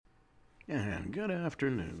And good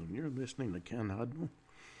afternoon. You're listening to Ken Hudnall.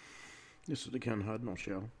 This is the Ken Hudnall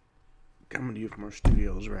Show. Coming to you from our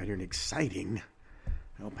studios right here in exciting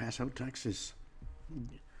El Paso, Texas.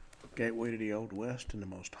 Gateway to the Old West and the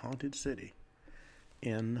most haunted city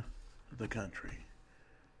in the country.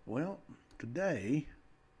 Well, today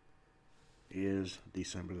is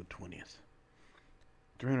December the 20th.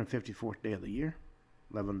 354th day of the year.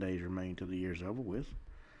 11 days remain till the year's over with.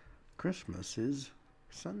 Christmas is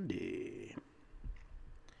Sunday.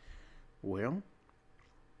 Well,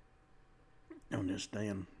 on this day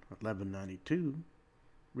in 1192,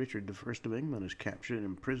 Richard I of England is captured and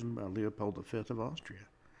imprisoned by Leopold V of Austria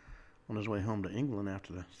on his way home to England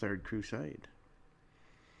after the Third Crusade.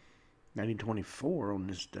 1924, on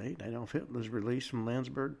this date, Adolf Hitler is released from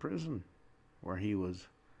Landsberg prison, where he was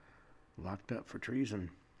locked up for treason.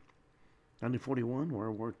 1941,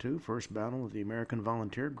 World War II, first battle with the American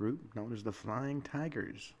volunteer group known as the Flying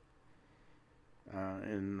Tigers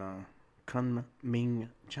in Kunming,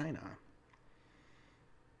 China.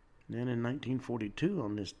 Then in 1942,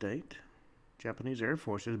 on this date, Japanese Air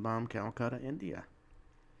Forces bombed Calcutta, India.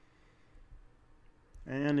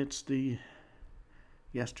 And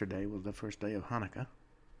yesterday was the first day of Hanukkah,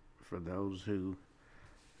 for those who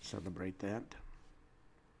celebrate that.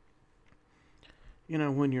 You know,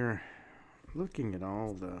 when you're looking at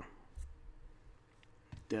all the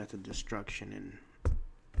death and destruction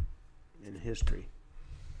in history,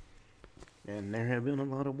 and there have been a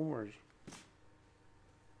lot of wars,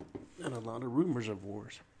 and a lot of rumors of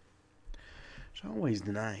wars. It's always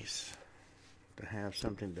nice to have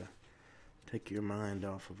something to take your mind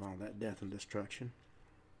off of all that death and destruction.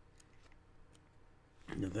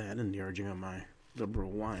 That and the urging of my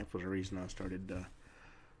liberal wife was the reason I started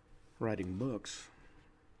writing books.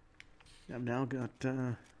 I've now got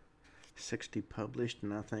 60 published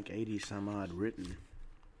and I think 80 some odd written.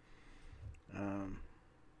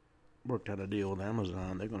 Worked out a deal with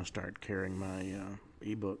Amazon. They're going to start carrying my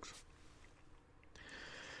ebooks.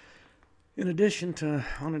 In addition to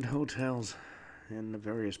haunted hotels in the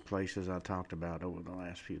various places I talked about over the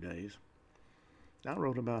last few days, I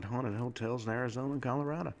wrote about haunted hotels in Arizona and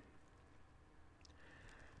Colorado.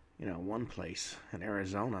 You know, one place in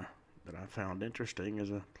Arizona that I found interesting is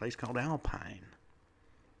a place called Alpine,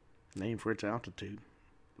 named for its altitude,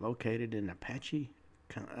 located in Apache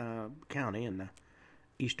County in the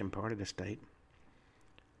eastern part of the state.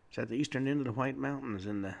 It's at the eastern end of the White Mountains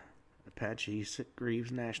in the Apache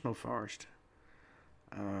Sitgreaves National Forest.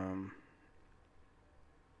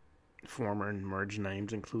 Former and merged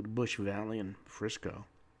names include Bush Valley and Frisco.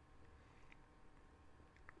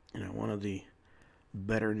 You know, one of the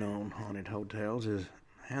better-known haunted hotels is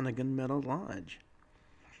Hannigan Meadow Lodge.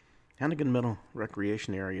 Hannigan Meadow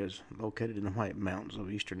Recreation Area is located in the White Mountains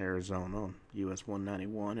of eastern Arizona on US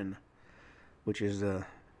 191, which is the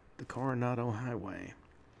Coronado Highway.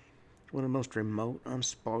 It's one of the most remote,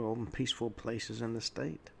 unspoiled, and peaceful places in the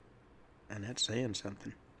state. And that's saying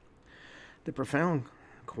something. The profound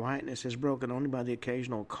quietness is broken only by the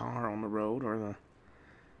occasional car on the road or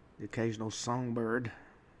the occasional songbird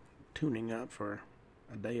tuning up for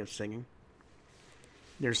a day of singing.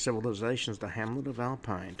 There's civilization's the hamlet of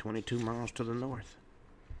Alpine, 22 miles to the north.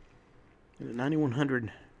 At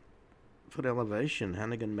 9,100-foot elevation,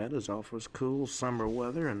 Hannigan Meadows offers cool summer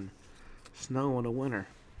weather and snow in the winter.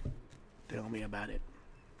 Tell me about it.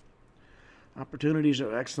 Opportunities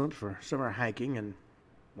are excellent for summer hiking and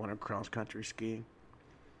winter cross-country skiing.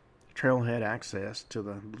 Trailhead access to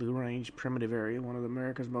the Blue Range Primitive Area, one of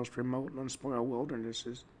America's most remote and unspoiled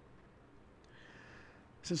wildernesses.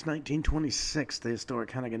 Since 1926, the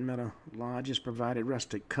historic Hannigan Meadow Lodge has provided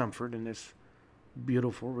rustic comfort in this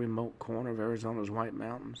beautiful remote corner of Arizona's White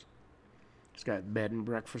Mountains. It's got bed and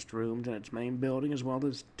breakfast rooms in its main building, as well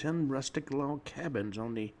as 10 rustic log cabins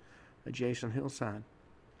on the adjacent hillside.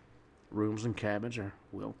 Rooms and cabins are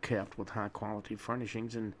well kept with high-quality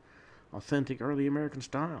furnishings in authentic early American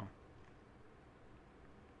style.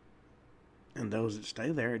 And those that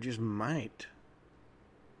stay there just might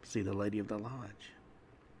see the Lady of the Lodge.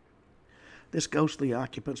 This ghostly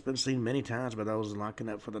occupant's been seen many times by those locking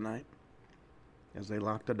up for the night. As they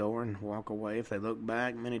lock the door and walk away, if they look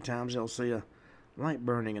back, many times they'll see a light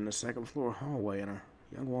burning in the second-floor hallway, and a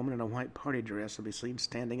young woman in a white party dress will be seen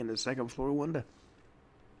standing in the second-floor window.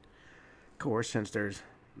 Of course, since there's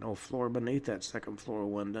no floor beneath that second-floor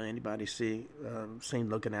window, anybody seen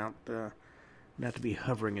looking out not to be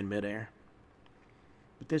hovering in midair.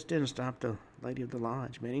 But this didn't stop the Lady of the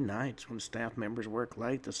Lodge. Many nights when staff members work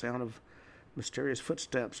late, the sound of mysterious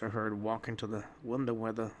footsteps are heard walking to the window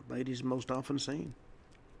where the lady's most often seen.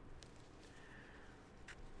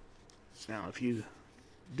 Now, if you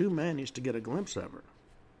do manage to get a glimpse of her.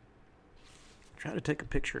 Try to take a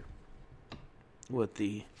picture with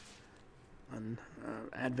the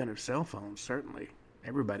advent of cell phones. Certainly,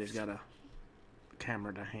 everybody's got a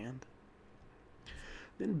camera to hand.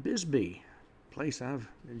 Then Bisbee, place I've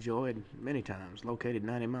enjoyed many times, located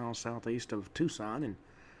 90 miles southeast of Tucson and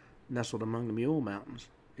nestled among the Mule Mountains,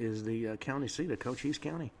 is the county seat of Cochise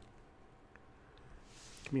County.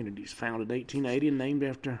 Community is founded in 1880 and named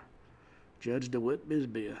after Judge DeWitt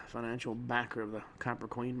Bisbee, a financial backer of the Copper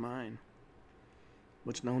Queen mine.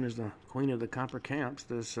 What's known as the Queen of the Copper Camps,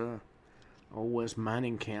 this Old West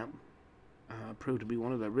mining camp proved to be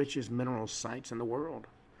one of the richest mineral sites in the world.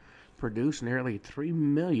 Produced nearly 3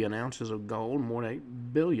 million ounces of gold, more than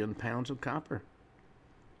 8 billion pounds of copper.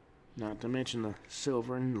 Not to mention the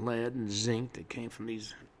silver and lead and zinc that came from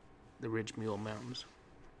the rich Mule Mountains.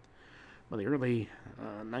 By the early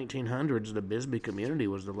 1900s, the Bisbee community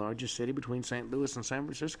was the largest city between St. Louis and San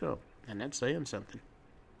Francisco, and that's saying something.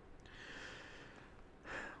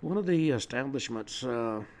 One of the establishments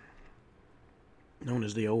known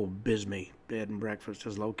as the Old Bisbee Bed and Breakfast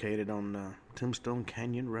is located on Tombstone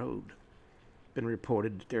Canyon Road. Been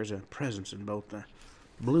reported that there's a presence in both the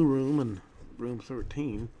Blue Room and Room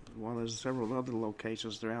 13, as well as several other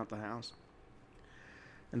locations throughout the house.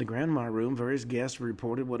 In the Grandma Room, various guests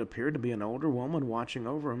reported what appeared to be an older woman watching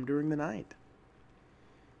over them during the night.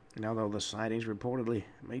 And although the sightings reportedly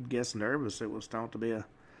made guests nervous, it was thought to be a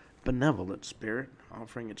benevolent spirit,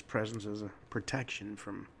 offering its presence as a protection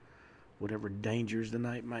from whatever dangers the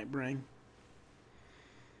night might bring.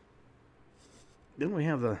 Then we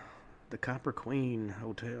have the Copper Queen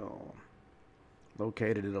Hotel,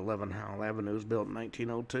 located at 11 Howell Avenue, was built in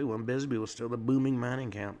 1902 when Bisbee was still a booming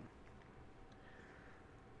mining camp.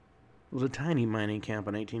 It was a tiny mining camp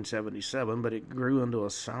in 1877, but it grew into a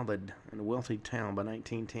solid and wealthy town by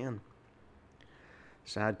 1910.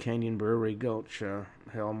 Side Canyon Brewery Gulch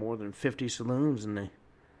held more than 50 saloons in the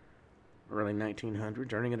early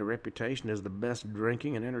 1900s, earning it a reputation as the best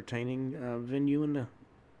drinking and entertaining venue in the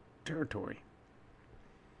territory.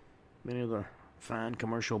 Many of the fine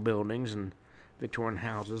commercial buildings and Victorian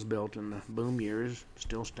houses built in the boom years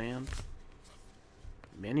still stand.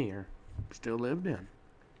 Many are still lived in.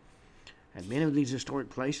 And many of these historic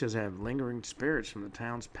places have lingering spirits from the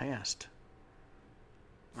town's past,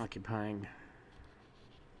 occupying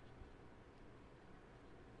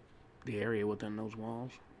the area within those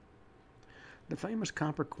walls. The famous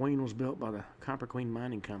Copper Queen was built by the Copper Queen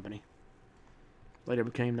Mining Company. Later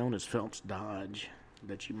became known as Phelps Dodge,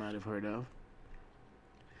 that you might have heard of.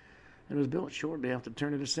 It was built shortly after the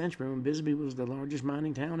turn of the century when Bisbee was the largest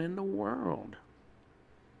mining town in the world.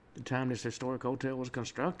 At the time this historic hotel was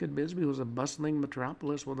constructed, Bisbee was a bustling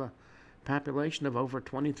metropolis with a population of over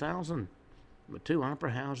 20,000, with 2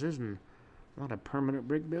 opera houses and a lot of permanent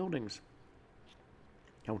brick buildings.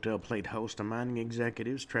 The hotel played host to mining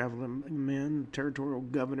executives, traveling men, territorial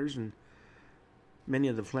governors, and many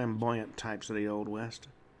of the flamboyant types of the Old West.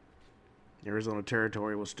 The Arizona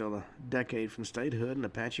Territory was still a decade from statehood, and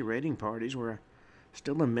Apache raiding parties were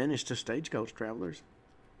still a menace to stagecoach travelers.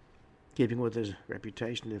 Keeping with his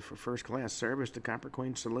reputation for first-class service, the Copper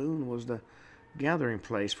Queen Saloon was the gathering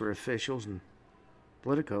place for officials and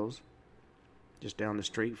politicos. Just down the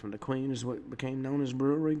street from the Queen is what became known as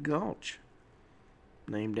Brewery Gulch,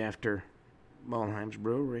 named after Walheim's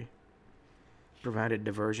brewery. Provided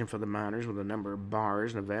diversion for the miners with a number of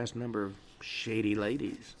bars and a vast number of shady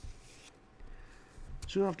ladies.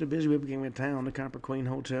 Soon after Bisbee became a town, the Copper Queen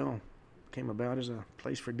Hotel came about as a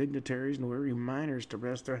place for dignitaries and weary miners to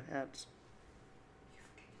rest their hats.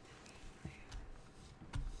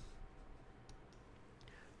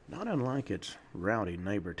 Not unlike its rowdy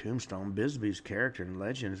neighbor Tombstone, Bisbee's character and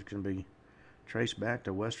legends can be traced back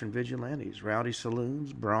to Western vigilantes, rowdy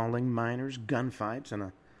saloons, brawling miners, gunfights, and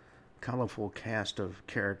a colorful cast of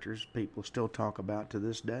characters people still talk about to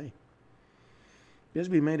this day.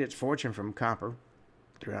 Bisbee made its fortune from copper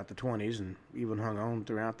throughout the 20s and even hung on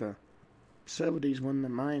throughout the 70s when the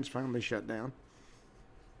mines finally shut down.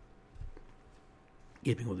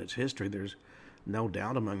 Keeping with its history, there's no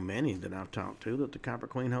doubt among many that I've talked to that the Copper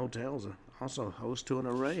Queen Hotel is also host to an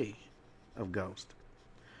array of ghosts.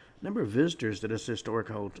 A number of visitors to this historic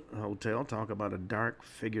hotel talk about a dark,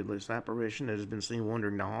 figureless apparition that has been seen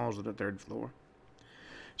wandering the halls of the 3rd floor.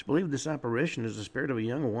 It's believed this apparition is the spirit of a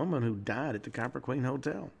young woman who died at the Copper Queen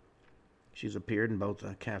Hotel. She's appeared in both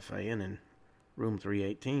the cafe and in room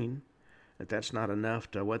 318. But that's not enough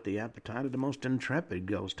to whet the appetite of the most intrepid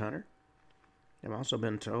ghost hunter. I've also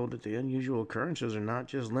been told that the unusual occurrences are not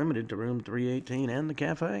just limited to room 318 and the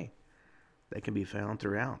cafe. They can be found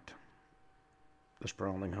throughout the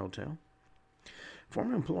sprawling hotel.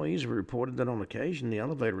 Former employees have reported that on occasion the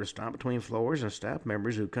elevator is stopped between floors, and staff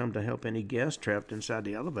members who come to help any guest trapped inside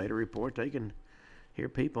the elevator report they can hear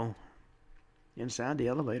people inside the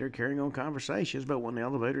elevator carrying on conversations, but when the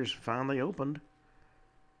elevator is finally opened,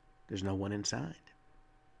 there's no one inside.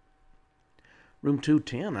 Room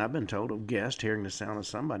 210, I've been told of guests hearing the sound of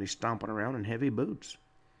somebody stomping around in heavy boots.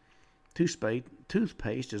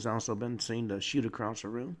 Toothpaste has also been seen to shoot across the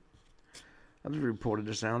room. Others reported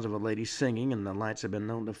the sounds of a lady singing, and the lights have been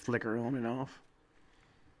known to flicker on and off.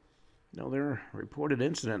 There are reported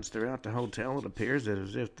incidents throughout the hotel. It appears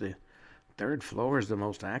as if the third floor is the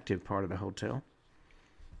most active part of the hotel.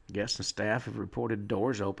 Guests and staff have reported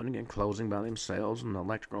doors opening and closing by themselves, and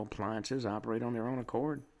electrical appliances operate on their own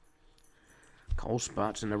accord. Cold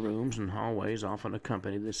spots in the rooms and hallways often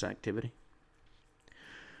accompany this activity.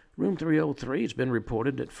 Room 303, it's been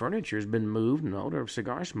reported that furniture has been moved, and odor of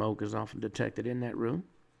cigar smoke is often detected in that room.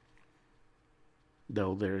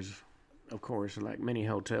 Though there's, of course, like many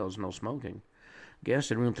hotels, no smoking.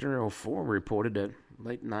 Guests in room 304 reported that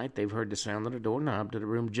late at night they've heard the sound of the doorknob to the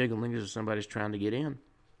room jiggling as if somebody's trying to get in.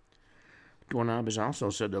 The doorknob is also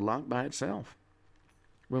said to lock by itself.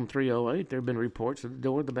 Room 308, there have been reports of the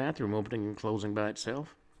door of the bathroom opening and closing by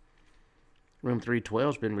itself. Room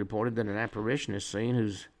 312 has been reported that an apparition is seen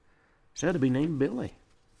who's said to be named Billy.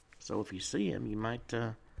 So if you see him, you might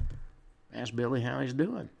ask Billy how he's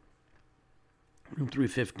doing. Room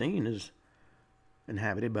 315 is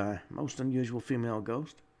inhabited by a most unusual female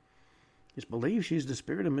ghost. It's believed she's the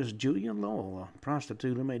spirit of Miss Julia Lowell, a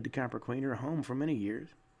prostitute who made the Copper Queen her home for many years.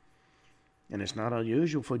 And it's not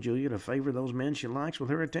unusual for Julia to favor those men she likes with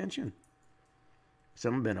her attention.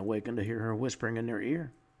 Some have been awakened to hear her whispering in their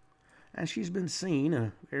ear. And she's been seen,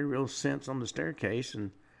 a very real sense on the staircase,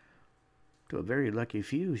 and to a very lucky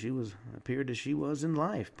few, appeared as she was in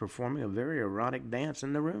life, performing a very erotic dance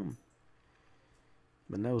in the room.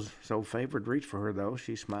 When those so favored reach for her, though,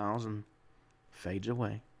 she smiles and fades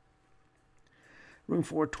away. Room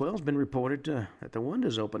 412 has been reported that the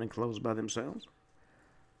windows open and close by themselves.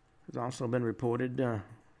 It's also been reported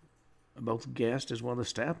both guests as well as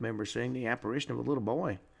staff members seeing the apparition of a little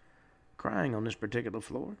boy crying on this particular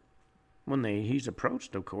floor. When he's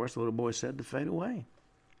approached, of course, the little boy said to fade away.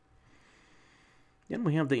 Then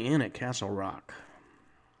we have the inn at Castle Rock.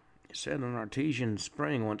 It said an artesian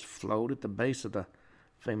spring once flowed at the base of the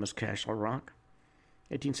famous Castle Rock.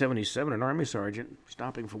 1877, an army sergeant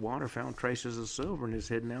stopping for water found traces of silver in his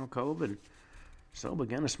hidden alcove, and so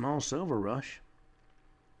began a small silver rush.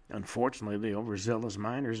 Unfortunately, the overzealous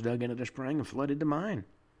miners dug into the spring and flooded the mine.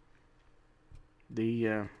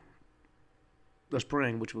 The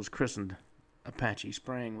spring, which was christened Apache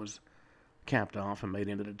Spring, was capped off and made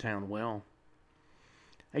into the town well.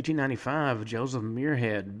 1895, Joseph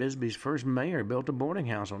Muirhead, Bisbee's first mayor, built a boarding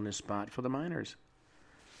house on this spot for the miners.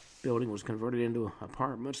 The building was converted into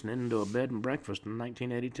apartments and then into a bed and breakfast in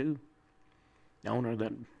 1982. The owner of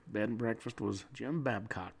that bed and breakfast was Jim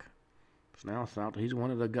Babcock. It's now thought he's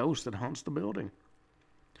one of the ghosts that haunts the building.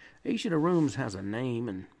 Each of the rooms has a name,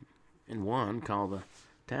 and in one, called the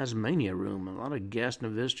Tasmania Room, a lot of guests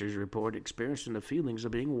and visitors report experiencing the feelings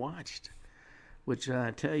of being watched, which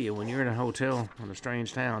I tell you, when you're in a hotel in a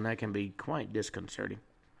strange town, that can be quite disconcerting.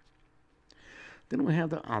 Then we have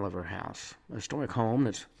the Oliver House, a historic home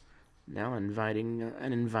that's now an inviting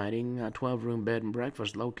 12-room bed and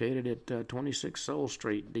breakfast located at 26 Soul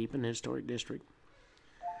Street, deep in the historic district.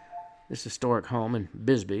 This historic home in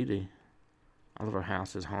Bisbee, the Oliver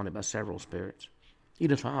House, is haunted by several spirits.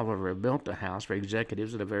 Edith Oliver built the house for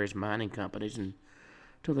executives of the various mining companies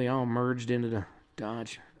until they all merged into the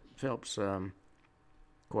Dodge Phelps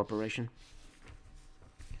Corporation.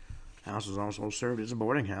 The house has also served as a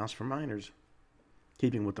boarding house for miners.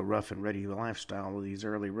 Keeping with the rough and ready lifestyle of these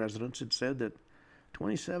early residents, it said that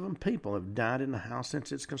 27 people have died in the house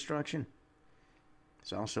since its construction.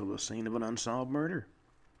 It's also the scene of an unsolved murder.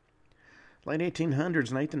 Late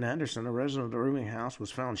 1800s, Nathan Anderson, a resident of the rooming house, was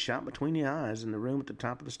found shot between the eyes in the room at the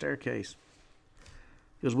top of the staircase.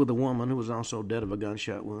 He was with a woman who was also dead of a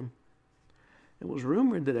gunshot wound. It was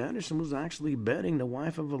rumored that Anderson was actually bedding the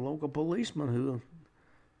wife of a local policeman who,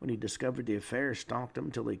 when he discovered the affair, stalked him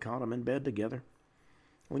until he caught them in bed together.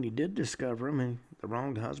 When he did discover him, the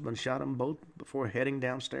wronged husband shot them both before heading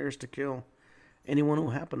downstairs to kill anyone who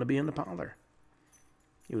happened to be in the parlor.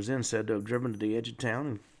 He was then said to have driven to the edge of town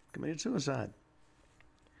and committed suicide.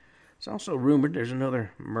 It's also rumored there's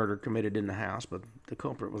another murder committed in the house, but the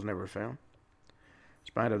culprit was never found. In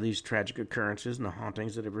spite of these tragic occurrences and the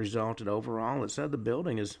hauntings that have resulted overall, it's said the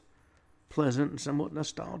building is pleasant and somewhat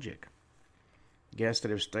nostalgic. Guests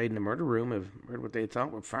that have stayed in the murder room have heard what they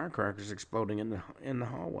thought were firecrackers exploding in the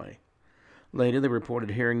hallway. Later, they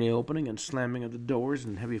reported hearing the opening and slamming of the doors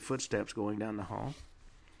and heavy footsteps going down the hall.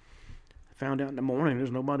 Found out in the morning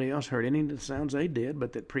there's nobody else heard any of the sounds they did,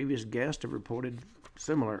 but that previous guests have reported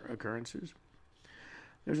similar occurrences.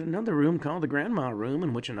 There's another room called the grandma room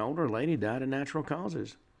in which an older lady died of natural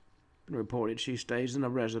causes. Been reported she stays in the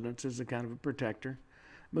residence as a kind of a protector,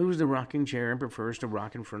 moves the rocking chair and prefers to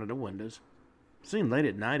rock in front of the windows. Seen late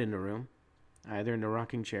at night in the room, either in the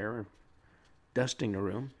rocking chair or dusting the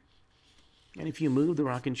room. And if you move the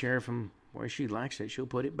rocking chair from where she likes it, she'll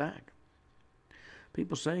put it back.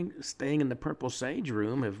 People staying in the purple sage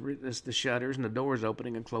room have witnessed the shutters and the doors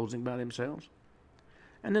opening and closing by themselves.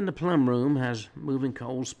 And then the plum room has moving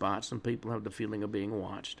cold spots and people have the feeling of being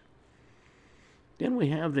watched. Then we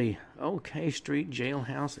have the OK Street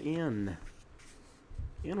Jailhouse Inn.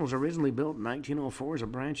 The inn was originally built in 1904 as a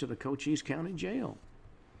branch of the Cochise County Jail,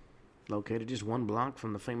 located just one block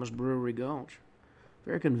from the famous Brewery Gulch.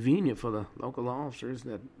 Very convenient for the local officers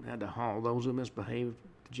that had to haul those who misbehaved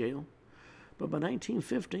to jail. But by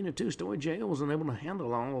 1915, a two-story jail was unable to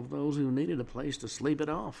handle all of those who needed a place to sleep it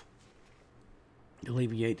off. To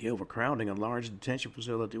alleviate the overcrowding, a large detention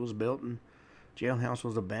facility was built and the jailhouse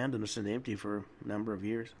was abandoned and sat empty for a number of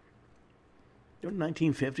years. During the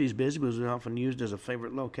 1950s, Bisbee was often used as a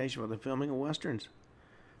favorite location for the filming of westerns.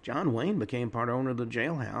 John Wayne became part owner of the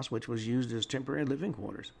jailhouse, which was used as temporary living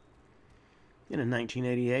quarters. Then in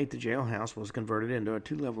 1988, the jailhouse was converted into a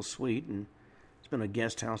two-level suite, and it's been a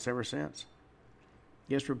guest house ever since.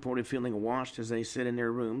 Guests reported feeling watched as they sit in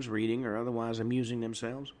their rooms, reading or otherwise amusing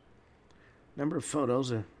themselves. A number of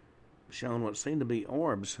photos have shown what seemed to be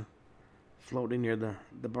orbs floating near the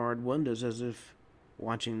barred windows as if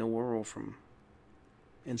watching the world from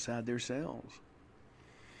inside their cells.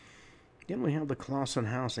 Then we have the Clawson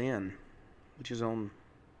House Inn, which is on,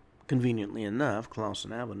 conveniently enough,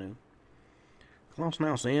 Clawson Avenue. Clawson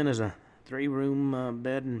House Inn is a 3-room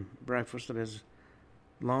bed and breakfast that has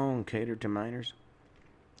long catered to miners.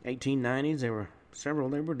 1890s, there were several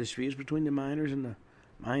labor disputes between the miners and the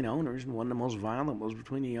mine owners, and one of the most violent was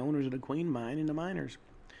between the owners of the Queen Mine and the miners.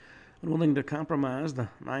 Unwilling to compromise, the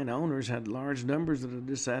mine owners had large numbers of the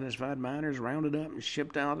dissatisfied miners rounded up and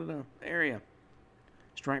shipped out of the area.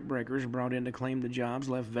 Strike breakers brought in to claim the jobs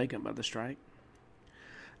left vacant by the strike.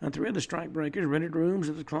 And 3 of the strike breakers rented rooms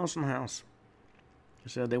at the Clawson House. They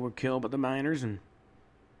said they were killed by the miners and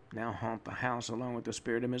now haunt the house along with the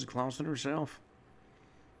spirit of Miss Clawson herself.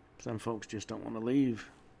 Some folks just don't want to leave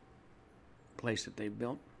the place that they've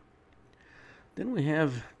built. Then we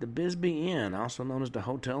have the Bisbee Inn, also known as the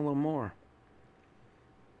Hotel Lemoore.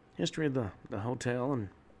 History of the hotel and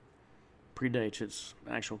predates its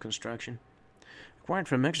actual construction. Acquired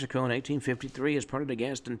from Mexico in 1853 as part of the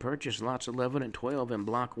Gadsden Purchase, lots 11 and 12 in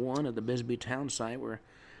Block 1 of the Bisbee town site were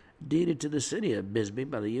deeded to the city of Bisbee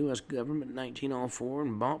by the U.S. government in 1904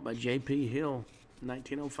 and bought by J.P. Hill in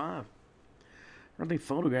 1905. Early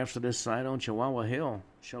photographs of this site on Chihuahua Hill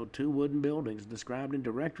showed 2 wooden buildings described in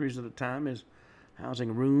directories at the time as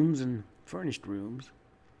housing rooms and furnished rooms.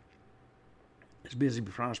 As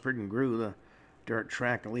Bisbee prospered and grew, the dirt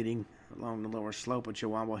track leading along the lower slope of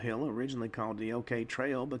Chihuahua Hill, originally called the OK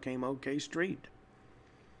Trail, became OK Street.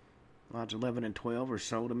 Lots 11 and 12 were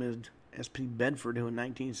sold amid S.P. Bedford, who in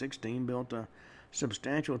 1916 built a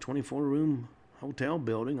substantial 24-room hotel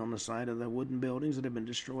building on the site of the wooden buildings that had been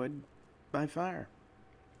destroyed by fire.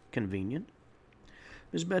 Convenient.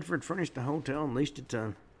 Miss Bedford furnished the hotel and leased it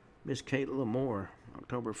to Miss Kate Lemoore,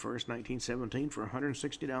 October 1st, 1917, for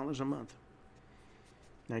 $160 a month.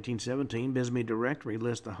 1917, Bisbee Directory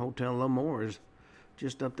lists the Hotel Lemoore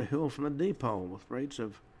just up the hill from the depot with rates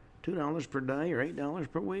of $2 per day or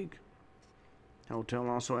 $8 per week. The hotel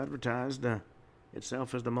also advertised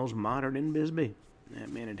itself as the most modern in Bisbee.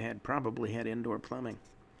 That meant it probably had indoor plumbing.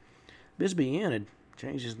 Bisbee Inn had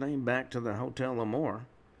changed its name back to the Hotel Lemoore.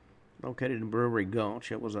 Located in Brewery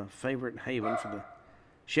Gulch, it was a favorite haven for the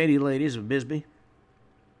shady ladies of Bisbee.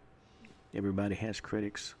 Everybody has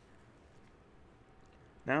critics.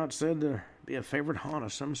 Now it's said to be a favorite haunt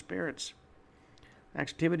of some spirits.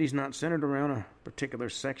 Activities not centered around a particular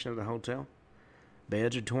section of the hotel.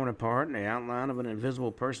 Beds are torn apart, and the outline of an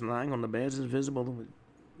invisible person lying on the beds is visible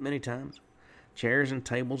many times. Chairs and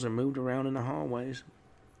tables are moved around in the hallways.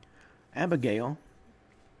 Abigail,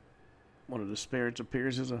 one of the spirits,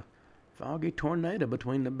 appears as a foggy tornado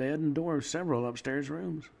between the bed and door of several upstairs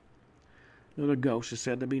rooms. Another ghost is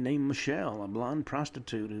said to be named Michelle, a blonde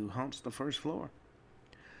prostitute who haunts the first floor.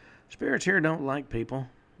 Spirits here don't like people,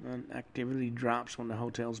 and activity drops when the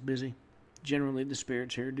hotel's busy. Generally, the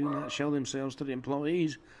spirits here do not show themselves to the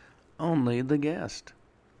employees, only the guest.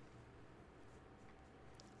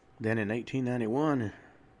 Then in 1891,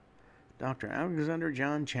 Dr. Alexander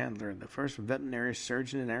John Chandler, the first veterinary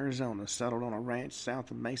surgeon in Arizona, settled on a ranch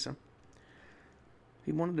south of Mesa.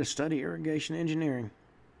 He wanted to study irrigation engineering.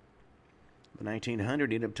 By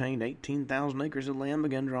 1900, he had obtained 18,000 acres of land and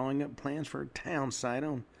began drawing up plans for a town site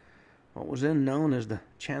on what was then known as the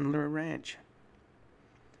Chandler Ranch.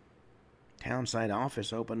 Town site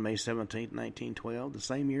office opened May 17, 1912, the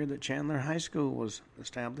same year that Chandler High School was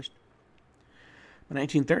established. By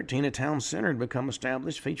 1913, a town center had become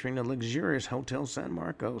established, featuring the luxurious Hotel San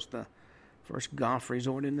Marcos, the first golf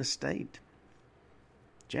resort in the state.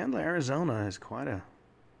 Chandler, Arizona has quite a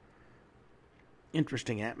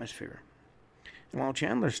interesting atmosphere. And while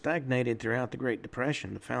Chandler stagnated throughout the Great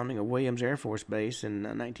Depression, the founding of Williams Air Force Base in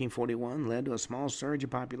 1941 led to a small surge of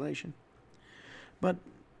population. But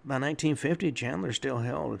by 1950, Chandler still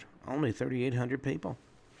held only 3,800 people.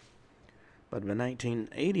 But by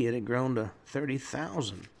 1980, it had grown to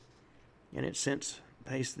 30,000, and it's since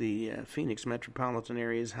paced the Phoenix metropolitan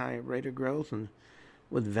area's high rate of growth, and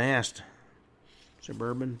with vast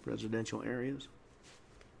suburban residential areas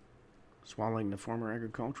swallowing the former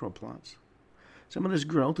agricultural plots. Some of this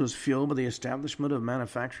growth was fueled by the establishment of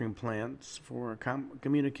manufacturing plants for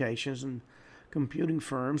communications and computing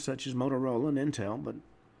firms such as Motorola and Intel, but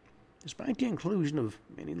despite the inclusion of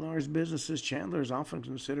many large businesses, Chandler is often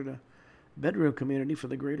considered a bedroom community for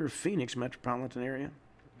the greater Phoenix metropolitan area.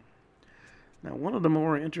 Now, one of the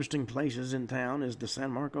more interesting places in town is the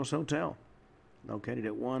San Marcos Hotel, located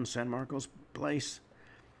at 1 San Marcos Place.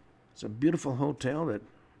 It's a beautiful hotel that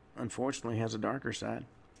unfortunately has a darker side.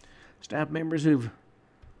 Staff members who've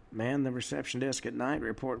manned the reception desk at night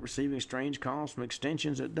report receiving strange calls from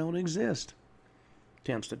extensions that don't exist.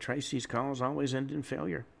 Attempts to trace these calls always end in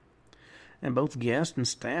failure. And both guests and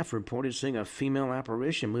staff reported seeing a female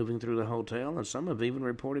apparition moving through the hotel, and some have even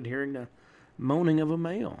reported hearing the moaning of a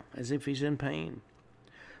male, as if he's in pain.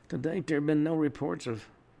 To date, there have been no reports of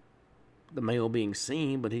the male being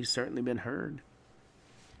seen, but he's certainly been heard.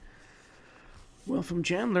 Well, from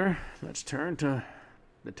Chandler, let's turn to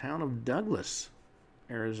the town of Douglas,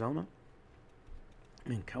 Arizona,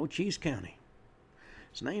 in Cochise County.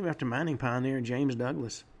 It's named after mining pioneer James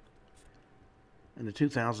Douglas. In the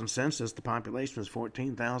 2000 census, the population was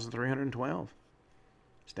 14,312.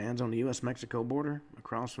 Stands on the U.S.-Mexico border,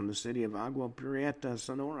 across from the city of Agua Prieta,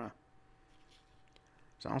 Sonora.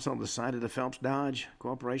 It's also the site of the Phelps Dodge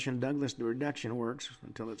Corporation Douglas Reduction Works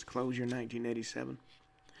until its closure in 1987.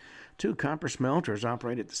 2 copper smelters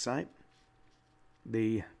operate at the site.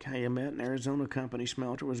 The Calumet and Arizona Company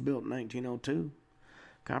smelter was built in 1902.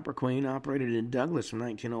 Copper Queen operated in Douglas from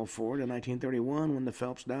 1904 to 1931 when the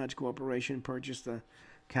Phelps Dodge Corporation purchased the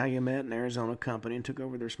Calumet and Arizona Company and took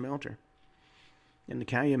over their smelter. And the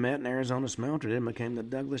Calumet and Arizona smelter then became the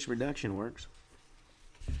Douglas Reduction Works.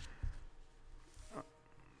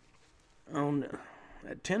 At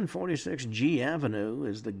 1046 G Avenue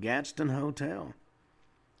is the Gadsden Hotel,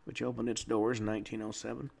 which opened its doors in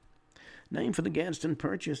 1907. Named for the Gadsden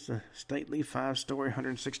purchase, the stately 5-story,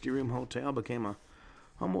 160-room hotel became a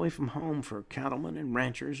home away from home for cattlemen and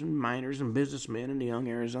ranchers and miners and businessmen in the young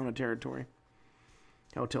Arizona territory.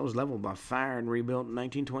 The hotel was leveled by fire and rebuilt in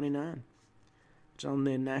 1929. It's on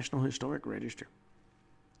the National Historic Register.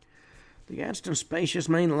 The Gadsden spacious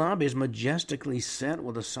main lobby is majestically set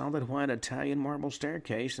with a solid white Italian marble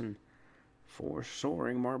staircase and 4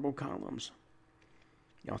 soaring marble columns.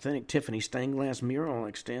 The authentic Tiffany stained glass mural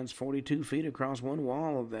extends 42 feet across one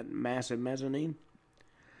wall of that massive mezzanine.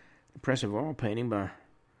 Impressive oil painting by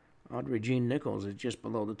Audrey Jean Nichols is just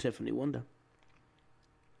below the Tiffany window.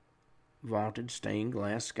 Vaulted stained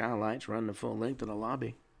glass skylights run the full length of the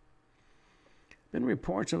lobby. Been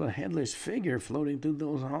reports of a headless figure floating through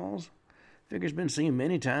those halls. Figure's been seen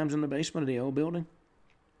many times in the basement of the old building.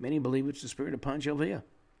 Many believe it's the spirit of Pancho Villa.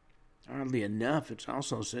 Oddly enough, it's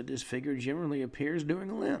also said this figure generally appears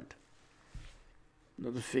during Lent.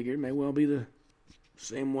 Another figure may well be the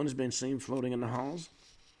same one has been seen floating in the halls.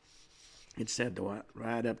 It's said to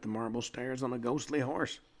ride up the marble stairs on a ghostly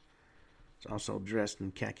horse. It's also dressed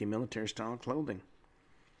in khaki military-style clothing.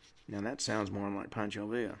 Now that sounds more like Pancho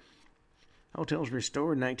Villa. Hotel was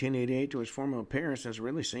restored in 1988 to its former appearance and has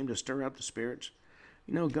really seemed to stir up the spirits.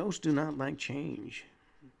 You know, ghosts do not like change.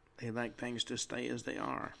 They like things to stay as they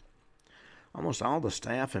are. Almost all the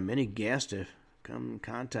staff and many guests have come in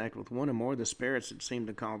contact with one or more of the spirits that seem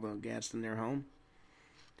to call the Gadsden their home.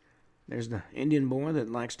 There's the Indian boy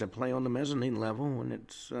that likes to play on the mezzanine level when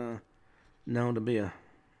it's known to be a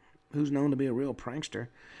real prankster.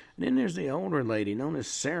 And then there's the older lady known as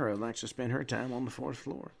Sarah who likes to spend her time on the 4th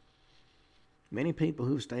floor. Many people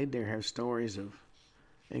who've stayed there have stories of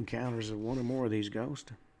encounters of one or more of these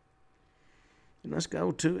ghosts. And let's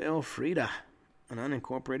go to Elfrida, an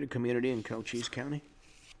unincorporated community in Cochise County.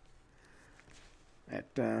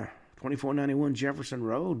 At 2491 Jefferson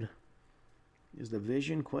Road is the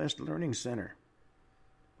Vision Quest Learning Center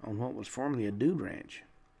on what was formerly a dude ranch.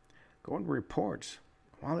 According to reports,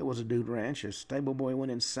 while it was a dude ranch, a stable boy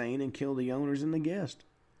went insane and killed the owners and the guest.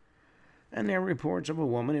 And there are reports of a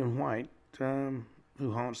woman in white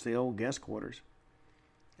who haunts the old guest quarters.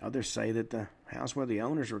 Others say that the house where the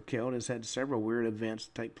owners were killed has had several weird events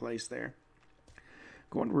take place there.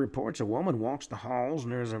 According to reports, a woman walks the halls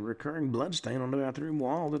and there's a recurring bloodstain on the bathroom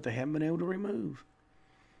wall that they haven't been able to remove.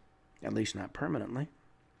 At least not permanently.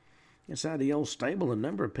 Inside the old stable, a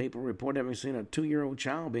number of people report having seen a 2-year-old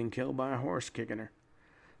child being killed by a horse kicking her.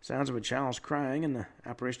 Sounds of a child's crying and the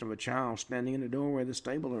apparition of a child standing in the doorway of the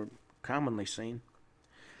stable are commonly seen.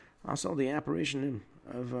 Also, the apparition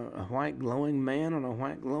of a white glowing man on a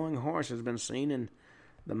white glowing horse has been seen in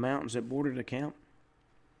the mountains that border the camp.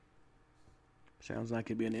 Sounds like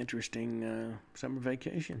it'd be an interesting summer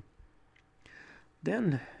vacation.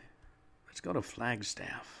 Then, let's go to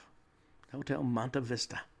Flagstaff, Hotel Monte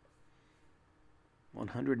Vista,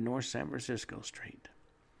 100 North San Francisco Street.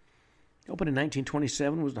 Opened in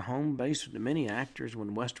 1927, was the home base of the many actors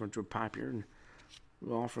when westerns were popular and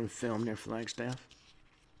were often filmed near Flagstaff.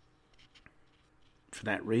 For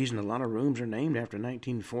that reason, a lot of rooms are named after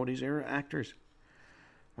 1940s-era actors.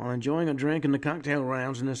 While enjoying a drink in the cocktail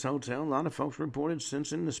rounds in this hotel, a lot of folks reported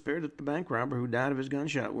sensing the spirit of the bank robber who died of his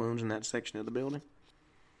gunshot wounds in that section of the building.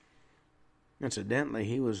 Incidentally,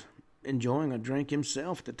 he was enjoying a drink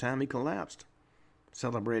himself at the time he collapsed,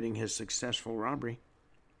 celebrating his successful robbery.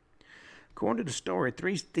 According to the story,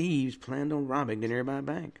 3 thieves planned on robbing the nearby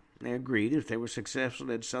bank. They agreed if they were successful,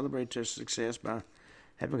 they'd celebrate their success by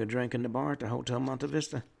having a drink in the bar at the Hotel Monte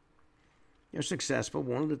Vista. They were successful.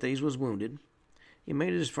 One of the thieves was wounded. He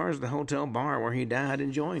made it as far as the hotel bar where he died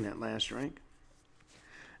enjoying that last drink.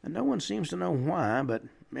 And no one seems to know why, but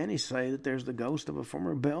many say that there's the ghost of a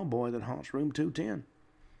former bellboy that haunts room 210,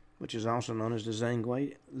 which is also known as the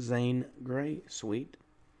Zane Grey Suite.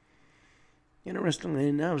 Interestingly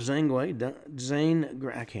enough,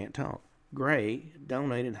 Gray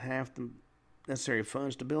donated half the necessary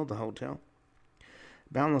funds to build the hotel.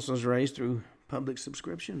 Balance was raised through public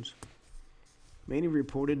subscriptions. Many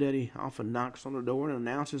reported that he often knocks on the door and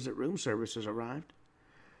announces that room service has arrived.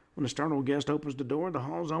 When a startled guest opens the door, the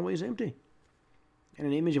hall is always empty. And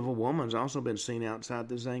an image of a woman has also been seen outside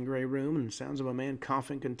the Zane Grey room, and sounds of a man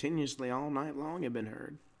coughing continuously all night long have been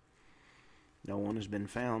heard. No one has been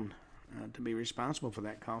found to be responsible for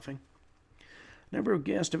that coughing. A number of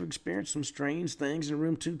guests have experienced some strange things in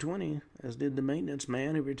room 220, as did the maintenance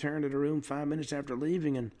man who returned to the room 5 minutes after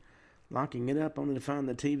leaving and locking it up only to find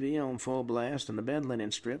the TV on full blast and the bed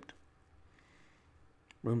linen stripped.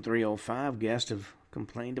 Room 305 guests have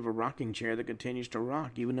complained of a rocking chair that continues to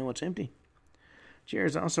rock even though it's empty.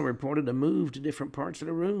 Chairs also reported to move to different parts of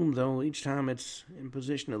the room, though each time it's in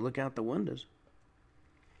position to look out the windows.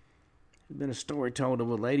 There's been a story told of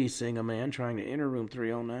a lady seeing a man trying to enter room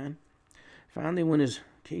 309. Finally, when his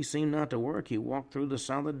key seemed not to work, he walked through the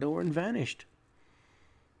solid door and vanished.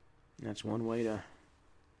 That's one way to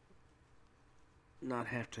not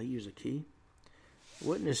have to use a key. A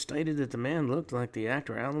witness stated that the man looked like the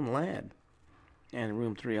actor Alan Ladd. And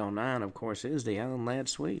room 309, of course, is the Alan Ladd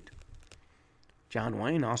suite. John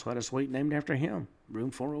Wayne also had a suite named after him,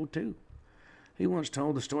 room 402. He once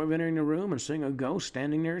told the story of entering the room and seeing a ghost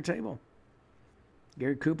standing near a table.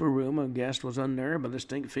 Gary Cooper room, a guest was unnerved by the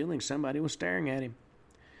distinct feeling somebody was staring at him.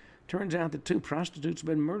 Turns out that 2 prostitutes have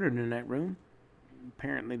been murdered in that room.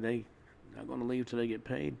 Apparently they're not going to leave till they get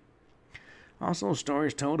paid. Also,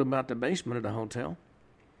 stories told about the basement of the hotel.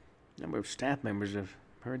 A number of staff members have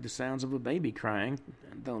heard the sounds of a baby crying,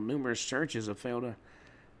 though numerous searches have failed to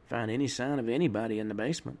find any sign of anybody in the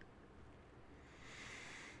basement.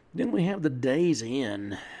 Then we have the Days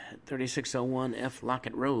Inn at 3601 East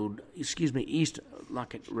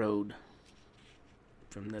Lockett Road.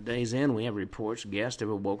 From the Days Inn, we have reports guests have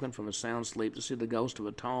awoken from a sound sleep to see the ghost of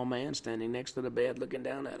a tall man standing next to the bed looking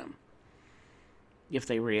down at them. If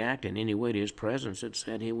they react in any way to his presence, it's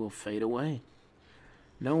said he will fade away.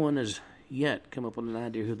 No one has yet come up with an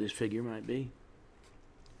idea who this figure might be.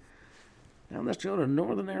 Now let's go to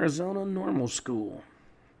Northern Arizona Normal School,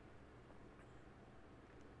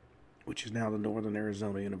 which is now the Northern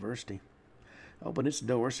Arizona University. Opened its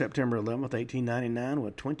doors September 11th, 1899,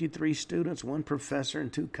 with 23 students, 1 professor,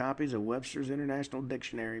 and 2 copies of Webster's International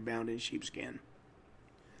Dictionary bound in sheepskin.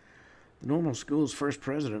 The Normal School's first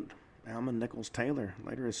president, Alma Nichols Taylor,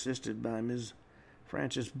 later assisted by Ms.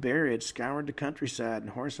 Frances Berry, had scoured the countryside in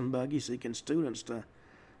horse and buggy seeking students to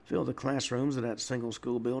filled the classrooms of that single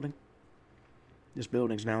school building. This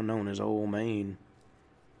building is now known as Old Main.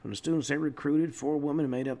 From the students they recruited, 4 women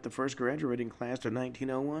made up the first graduating class of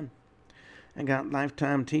 1901 and got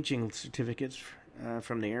lifetime teaching certificates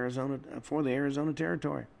for the Arizona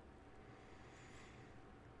Territory.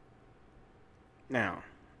 Now,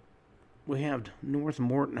 we have North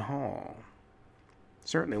Morton Hall,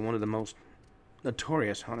 certainly one of the most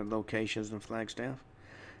notorious haunted locations in Flagstaff.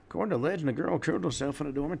 According to legend, a girl killed herself in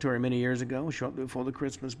a dormitory many years ago, shortly before the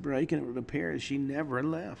Christmas break, and it would appear as she never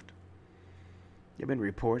left. There have been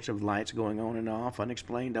reports of lights going on and off,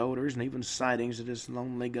 unexplained odors, and even sightings of this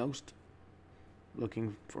lonely ghost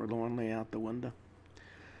looking forlornly out the window.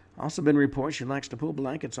 Also been reports she likes to pull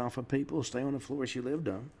blankets off of people, stay on the floor she lived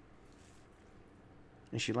on.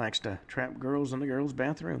 And she likes to trap girls in the girls'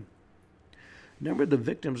 bathroom. A number of the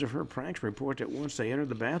victims of her pranks report that once they enter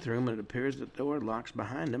the bathroom, it appears that the door locks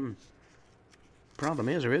behind them. Problem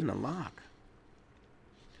is, there isn't a lock.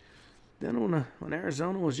 Then when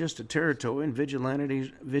Arizona was just a territory and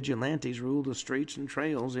vigilantes ruled the streets and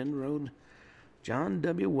trails, in rode John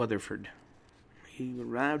W. Weatherford. He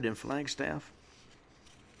arrived in Flagstaff.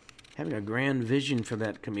 Having a grand vision for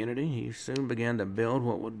that community, he soon began to build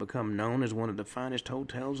what would become known as one of the finest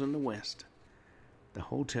hotels in the West, the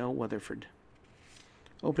Hotel Weatherford.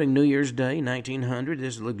 Opening New Year's Day, 1900,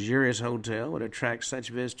 this luxurious hotel would attract such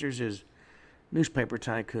visitors as newspaper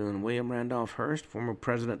tycoon William Randolph Hearst, former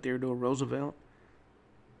President Theodore Roosevelt,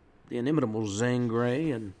 the inimitable Zane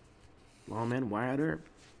Grey, and lawman Wyatt Earp.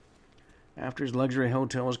 After his luxury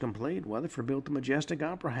hotel was complete, Weatherford built the majestic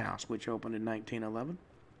Opera House, which opened in 1911.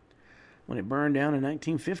 When it burned down in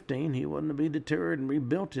 1915, he wasn't to be deterred and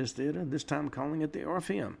rebuilt his theater, this time calling it the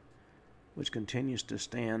Orpheum, which continues to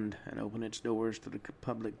stand and open its doors to the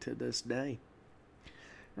public to this day.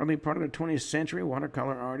 Early part of the 20th century,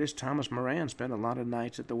 watercolor artist Thomas Moran spent a lot of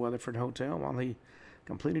nights at the Weatherford Hotel while he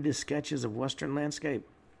completed his sketches of Western landscape.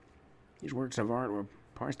 These works of art were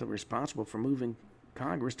partially responsible for moving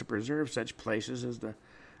Congress to preserve such places as the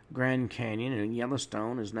Grand Canyon and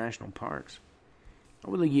Yellowstone as national parks.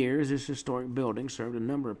 Over the years, this historic building served a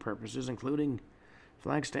number of purposes, including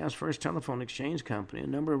Flagstaff's first telephone exchange company, a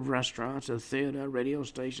number of restaurants, a theater, a radio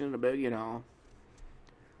station, and a billiard hall.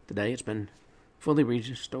 Today, it's been fully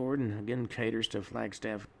restored and again caters to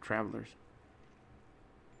Flagstaff travelers.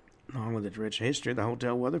 Along with its rich history, the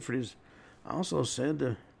Hotel Weatherford is also said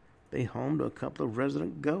to be home to a couple of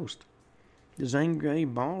resident ghosts. The Zane Grey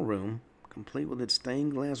Ballroom, complete with its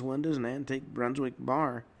stained glass windows and antique Brunswick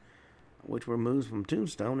bar, which were moved from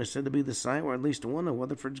Tombstone, is said to be the site where at least one of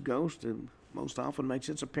Weatherford's ghosts most often makes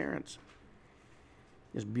its appearance.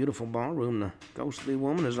 This beautiful ballroom, the ghostly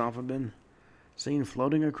woman has often been seen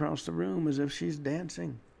floating across the room as if she's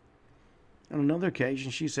dancing. On another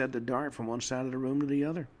occasion, she said to dart from one side of the room to the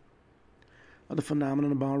other. Other phenomena in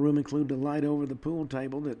the ballroom include the light over the pool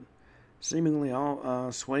table that seemingly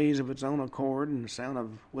all sways of its own accord, and the sound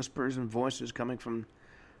of whispers and voices coming from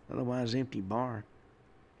the otherwise empty bar.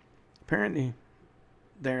 Apparently,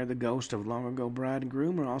 there the ghosts of long-ago bride and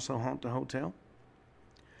groom are also haunt the hotel.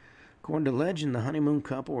 According to legend, the honeymoon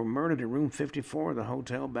couple were murdered in room 54 of the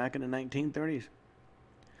hotel back in the 1930s.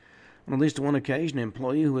 On at least one occasion, an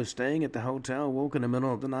employee who was staying at the hotel woke in the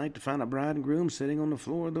middle of the night to find a bride and groom sitting on the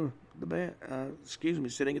floor of the bed.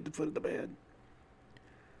 Sitting at the foot of the bed.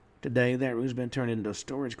 Today, that room's been turned into a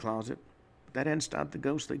storage closet. But that hadn't stopped the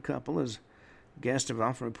ghostly couple, as guests have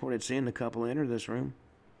often reported seeing the couple enter this room.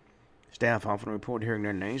 Staff often report hearing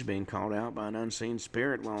their names being called out by an unseen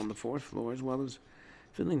spirit while on the 4th floor, as well as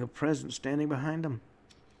feeling a presence standing behind them.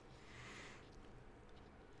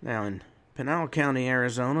 Now, in Pinal County,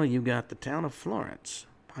 Arizona, you've got the town of Florence.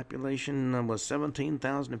 Population was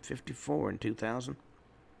 17,054 in 2000.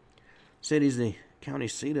 City's the county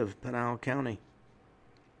seat of Pinal County.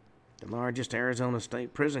 The largest Arizona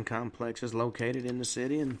state prison complex is located in the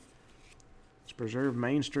city, and its preserved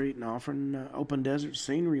Main Street and offering open desert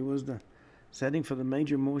scenery was the setting for the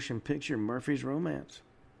major motion picture Murphy's Romance.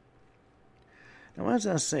 Now, as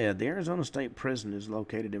I said, the Arizona State Prison is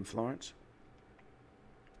located in Florence.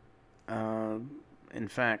 In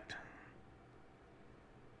fact,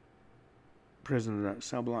 prison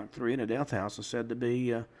cell block 3 and the death house is said to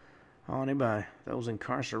be haunted by those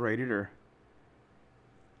incarcerated or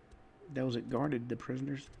those that guarded the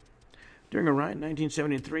prisoners. During a riot in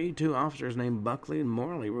 1973, 2 officers named Buckley and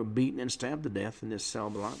Morley were beaten and stabbed to death in this cell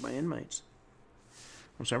block by inmates.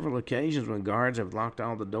 On several occasions, when guards have locked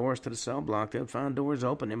all the doors to the cell block, they'll find doors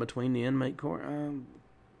open in between the inmate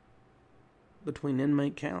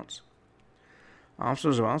counts.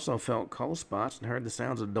 Officers have also felt cold spots and heard the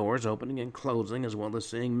sounds of doors opening and closing, as well as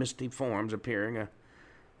seeing misty forms appearing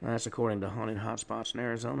That's according to Haunted Hotspots in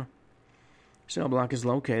Arizona. Cell block is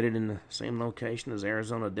located in the same location as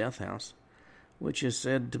Arizona Death House, which is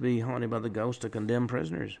said to be haunted by the ghost of condemned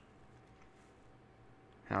prisoners.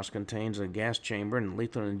 House contains a gas chamber and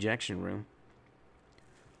lethal injection room.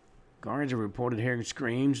 Guards have reported hearing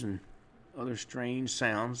screams and other strange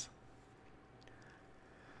sounds.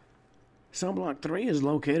 Cell Block 3 is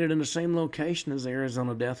located in the same location as the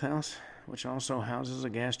Arizona Death House, which also houses a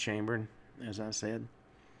gas chamber, as I said.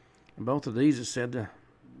 And both of these are said to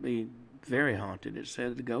be very haunted. It's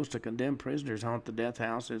said the ghosts of condemned prisoners haunt the death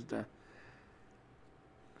house.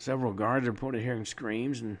 Several guards reported hearing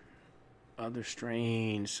screams and other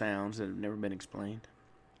strange sounds that have never been explained.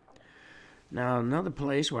 Now, another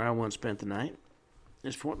place where I once spent the night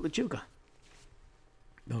is Fort Lechuga.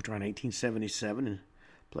 Built around 1877 and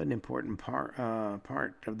played an important part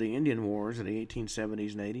of the Indian Wars of the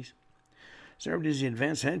 1870s and 80s. Served as the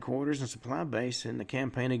advance headquarters and supply base in the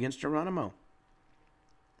campaign against Geronimo.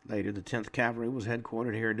 Later, the 10th Cavalry was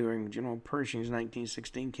headquartered here during General Pershing's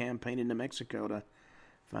 1916 campaign into Mexico to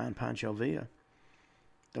find Pancho Villa.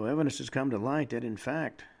 Though evidence has come to light that, in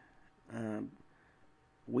fact,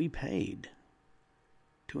 we paid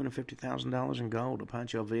 $250,000 in gold to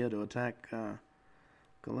Pancho Villa to attack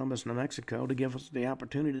Columbus, New Mexico, to give us the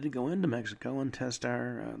opportunity to go into Mexico and test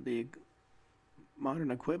the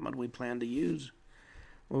modern equipment we planned to use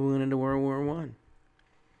when we went into World War I.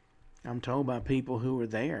 I'm told by people who were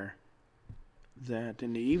there that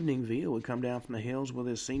in the evening, Villa would come down from the hills with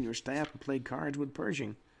his senior staff and play cards with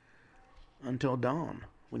Pershing until dawn,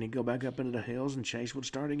 when he'd go back up into the hills and chase would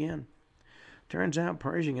start again. Turns out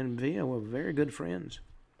Pershing and Villa were very good friends.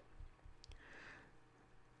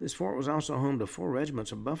 This fort was also home to 4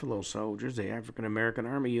 regiments of Buffalo soldiers, the African-American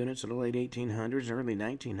Army units of the late 1800s, early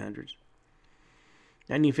 1900s.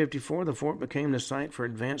 In 1954, the fort became the site for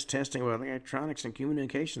advanced testing of electronics and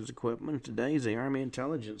communications equipment. Today is the Army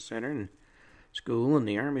Intelligence Center and School and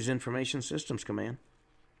the Army's Information Systems Command.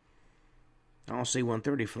 All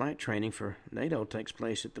C-130 flight training for NATO takes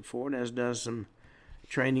place at the fort, as does some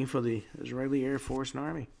training for the Israeli Air Force and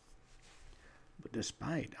Army. But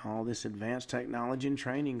despite all this advanced technology and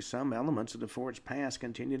training, some elements of the fort's past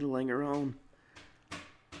continue to linger on.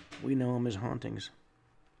 We know them as hauntings.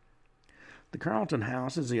 The Carlton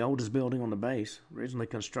House is the oldest building on the base, originally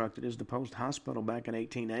constructed as the post hospital back in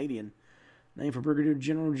 1880 and named for Brigadier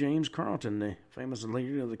General James Carleton, the famous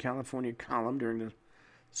leader of the California Column during the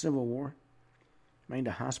Civil War. Remained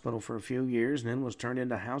a hospital for a few years and then was turned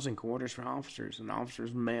into housing quarters for officers, an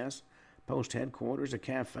officers' mess, post headquarters, a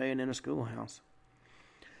cafe, and then a schoolhouse.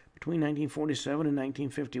 Between 1947 and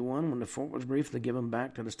 1951, when the fort was briefly given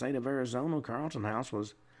back to the state of Arizona, Carlton House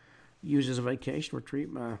was used as a vacation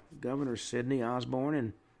retreat by Governor Sidney Osborne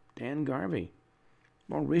and Dan Garvey.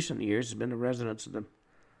 More recent years has been the residence of the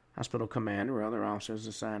hospital commander or other officers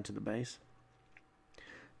assigned to the base.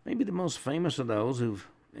 Maybe the most famous of those who've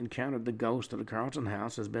encountered the ghost of the Carlton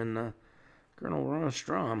House has been Colonel Roy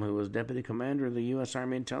Strom, who was deputy commander of the U.S.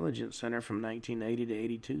 Army Intelligence Center from 1980 to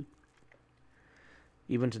 82.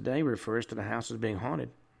 Even today refers to the house as being haunted.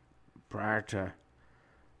 Prior to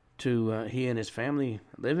he and his family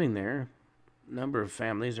living there, a number of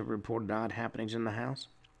families have reported odd happenings in the house.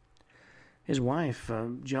 His wife,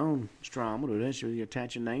 Joan Strom, would eventually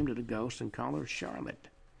attach a name to the ghost and call her Charlotte.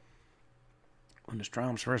 When the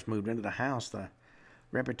Stroms first moved into the house, the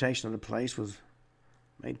reputation of the place was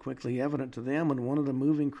made quickly evident to them when one of the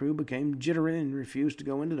moving crew became jittery and refused to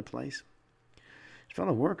go into the place. His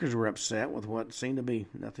fellow workers were upset with what seemed to be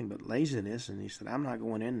nothing but laziness, and he said, "I'm not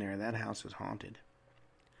going in there. That house is haunted."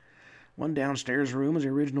 One downstairs room is the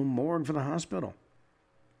original morgue for the hospital.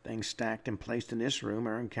 Things stacked and placed in this room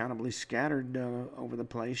are uncountably scattered over the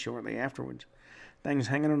place shortly afterwards. Things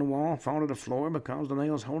hanging on the wall fall to the floor because the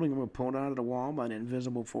nails holding them were pulled out of the wall by an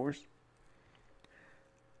invisible force.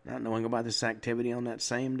 Not knowing about this activity on that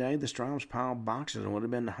same day, the Stroms piled boxes in what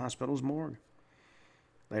had been the hospital's morgue.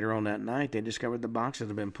 Later on that night, they discovered the boxes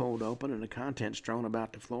had been pulled open and the contents strewn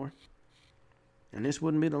about the floor. And this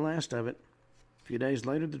wouldn't be the last of it. A few days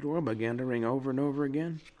later, the door began to ring over and over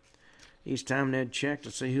again. Each time they'd check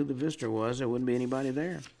to see who the visitor was, there wouldn't be anybody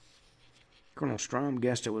there. Colonel Strom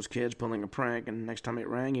guessed it was kids pulling a prank, and next time it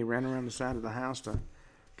rang, he ran around the side of the house to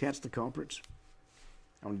catch the culprits,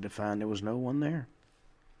 only to find there was no one there.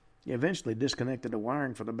 He eventually disconnected the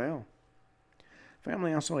wiring for the bell.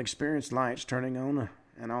 Family also experienced lights turning on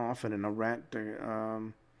and off and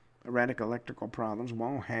erratic electrical problems,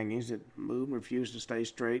 wall hangings that moved and refused to stay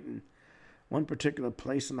straight, and one particular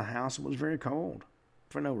place in the house was very cold,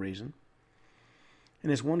 for no reason. In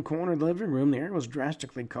this one corner of the living room, the air was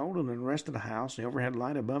drastically colder than the rest of the house. The overhead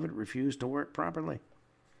light above it refused to work properly.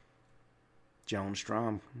 Joan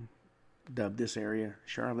Strom dubbed this area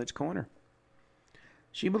Charlotte's Corner.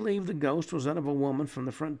 She believed the ghost was that of a woman from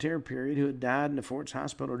the frontier period who had died in the Fort's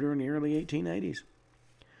hospital during the early 1880s.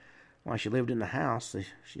 While she lived in the house,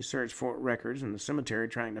 she searched Fort records and the cemetery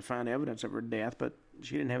trying to find evidence of her death, but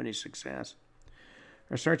she didn't have any success.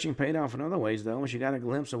 Her searching paid off in other ways, though, and she got a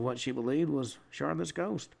glimpse of what she believed was Charlotte's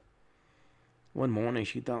ghost. One morning,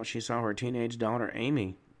 she thought she saw her teenage daughter,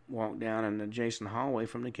 Amy, walk down an adjacent hallway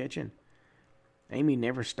from the kitchen. Amy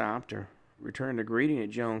never stopped or returned a greeting that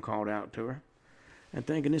Joan called out to her. And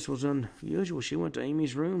thinking this was unusual, she went to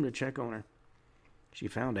Amy's room to check on her. She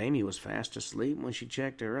found Amy was fast asleep. When she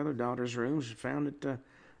checked her other daughter's room, she found that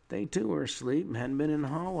they too were asleep and hadn't been in the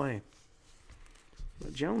hallway.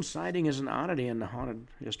 But Joan's sighting is an oddity in the haunted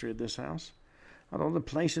history of this house. Although the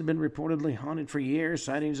place had been reportedly haunted for years,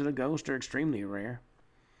 sightings of the ghost are extremely rare.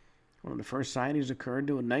 One of the first sightings occurred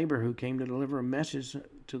to a neighbor who came to deliver a message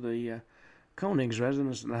to the Koenig's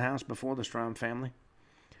residents in the house before the Strom family.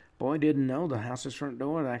 Boy didn't know the house's front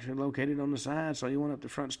door was actually located on the side, so he went up the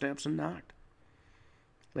front steps and knocked.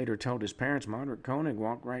 Later told his parents Margaret Koenig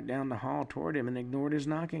walked right down the hall toward him and ignored his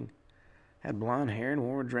knocking. Had blonde hair and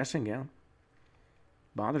wore a dressing gown.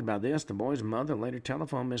 Bothered by this, the boy's mother later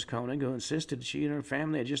telephoned Miss Koenig, who insisted she and her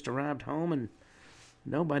family had just arrived home and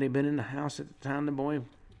nobody had been in the house at the time the boy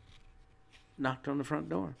knocked on the front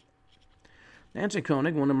door. Nancy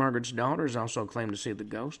Koenig, one of Margaret's daughters, also claimed to see the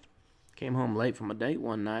ghost. Came home late from a date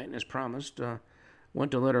one night and, as promised,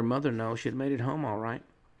 went to let her mother know she had made it home all right.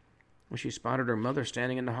 When she spotted her mother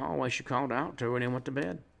standing in the hallway, she called out to her and then went to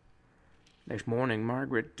bed. Next morning,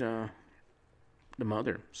 Margaret, the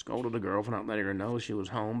mother, scolded the girl for not letting her know she was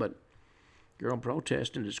home, but the girl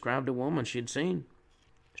protested and described a woman she had seen.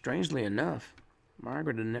 Strangely enough,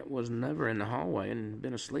 Margaret was never in the hallway and had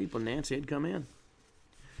been asleep when Nancy had come in.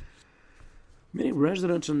 Many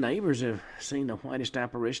residents and neighbors have seen the whitest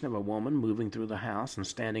apparition of a woman moving through the house and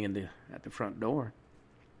standing at the front door.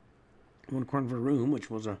 One corner of the room, which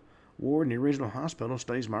was a ward in the original hospital,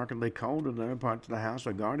 stays markedly colder than other parts of the house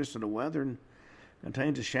regardless of the weather, and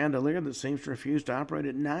contains a chandelier that seems to refuse to operate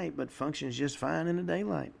at night but functions just fine in the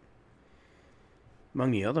daylight.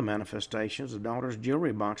 Among the other manifestations, the daughter's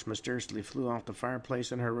jewelry box mysteriously flew off the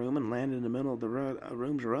fireplace in her room and landed in the middle of the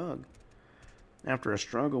room's rug. After a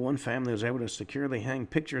struggle, one family was able to securely hang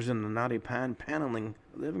pictures in the knotty pine paneling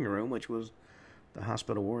living room, which was the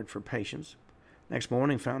hospital ward for patients. Next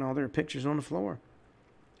morning, found all their pictures on the floor.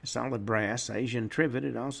 A solid brass Asian trivet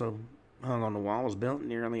had also hung on the walls, built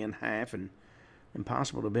nearly in half and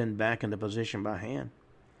impossible to bend back into position by hand.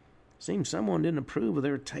 Seemed someone didn't approve of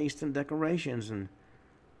their taste in decorations and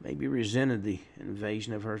maybe resented the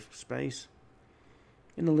invasion of her space.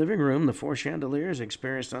 In the living room, the 4 chandeliers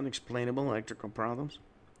experienced unexplainable electrical problems.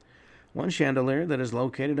 One chandelier that is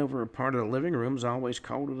located over a part of the living room is always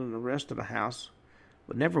colder than the rest of the house,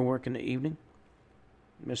 would never work in the evening.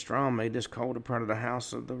 Miss Strom made this colder part of the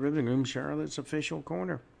house of the living room Charlotte's official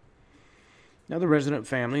corner. Another resident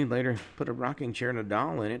family later put a rocking chair and a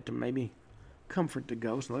doll in it to maybe comfort the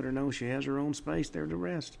ghost and let her know she has her own space there to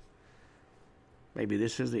rest. Maybe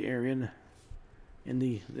this is the area in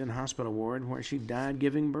the then hospital ward where she died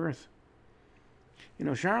giving birth. You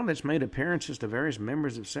know, Charlotte's made appearances to various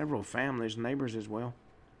members of several families, neighbors as well.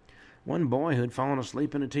 One boy who had fallen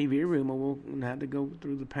asleep in the TV room awoke and had to go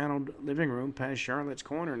through the paneled living room past Charlotte's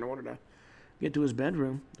Corner in order to get to his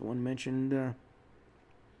bedroom. The one mentioned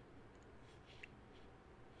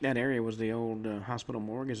that area was the old hospital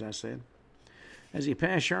morgue, as I said. As he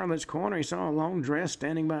passed Charlotte's Corner, he saw a long dress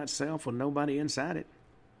standing by itself with nobody inside it.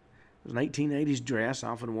 It was an 1880s dress,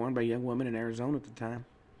 often worn by young women in Arizona at the time.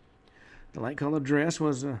 The light-colored dress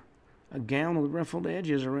was a gown with ruffled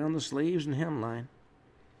edges around the sleeves and hemline.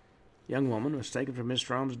 The young woman was taken from Miss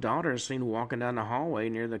Strom's daughter, as seen walking down the hallway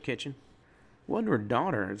near the kitchen. It wasn't her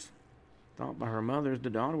daughter, as thought by her mother, as the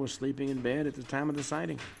daughter was sleeping in bed at the time of the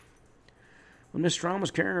sighting. When Miss Strom was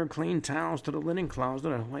carrying her clean towels to the linen closet,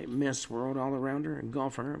 a white mist swirled all around her,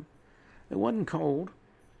 engulfing her. It wasn't cold,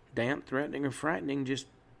 damp, threatening, or frightening, just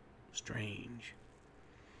strange.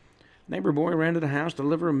 Neighbor boy ran to the house to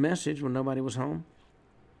deliver a message when nobody was home.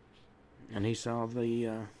 And he saw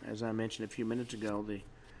as I mentioned a few minutes ago, the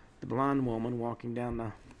blonde woman walking down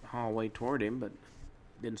the hallway toward him, but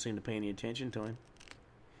didn't seem to pay any attention to him.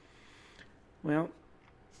 Well,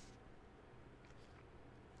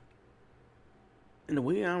 in the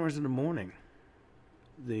wee hours of the morning,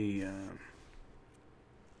 the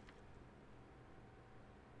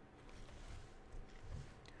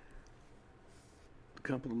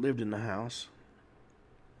couple that lived in the house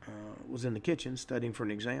was in the kitchen studying for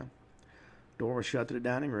an exam. Door was shut to the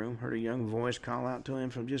dining room. Heard a young voice call out to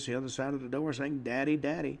him from just the other side of the door saying, "Daddy,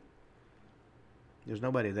 Daddy." There's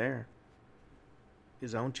nobody there.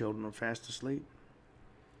 His own children were fast asleep.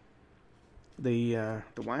 The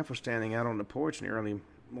wife was standing out on the porch in the early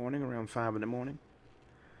morning, around 5 in the morning.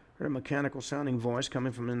 Heard a mechanical sounding voice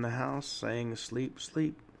coming from in the house saying, "Sleep,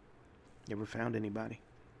 sleep." Never found anybody.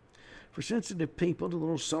 For sensitive people, the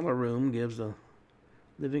little cellar room gives the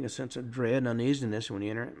living a sense of dread and uneasiness when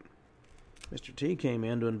you enter it. Mr. T came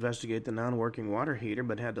in to investigate the non-working water heater,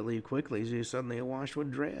 but had to leave quickly as he was suddenly awash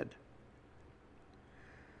with dread.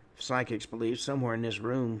 Psychics believe somewhere in this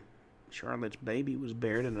room, Charlotte's baby was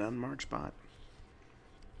buried in an unmarked spot.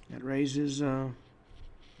 That raises a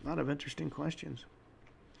lot of interesting questions.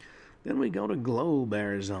 Then we go to Globe,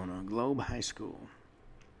 Arizona, Globe High School.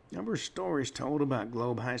 A number of stories told about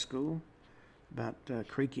Globe High School, about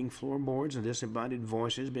creaking floorboards and disembodied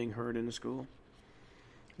voices being heard in the school.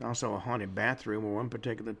 Also a haunted bathroom where one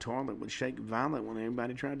particular toilet would shake violent when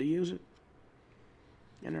anybody tried to use it.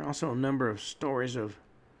 And there are also a number of stories of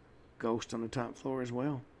ghosts on the top floor as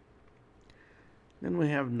well. Then we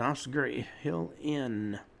have Nosgray Hill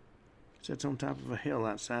Inn. It sits on top of a hill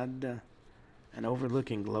outside and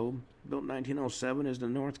overlooking Globe. Built in 1907 as the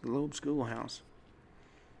North Globe Schoolhouse.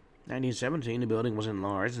 1917, the building was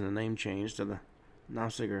enlarged and the name changed to the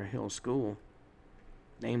Nosgray Hill School,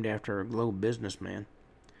 named after a Globe businessman.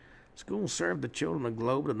 School served the children of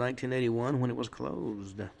Globe to 1981 when it was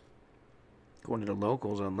closed. According to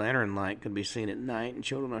locals, a lantern light could be seen at night, and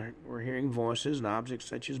children were hearing voices, and objects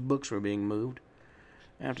such as books were being moved.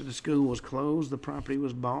 After the school was closed, the property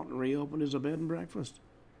was bought and reopened as a bed and breakfast.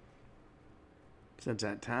 Since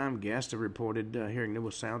that time, guests have reported hearing there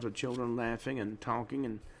was sounds of children laughing and talking,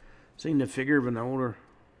 and seen the figure of an older,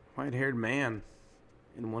 white-haired man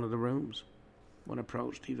in one of the rooms. When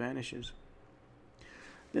approached, he vanishes.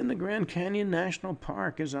 Then the Grand Canyon National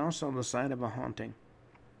Park is also the site of a haunting,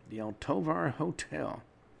 the El Tovar Hotel.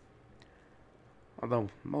 Although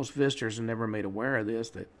most visitors are never made aware of this,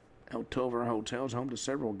 that El Tovar Hotel is home to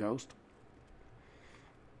several ghosts.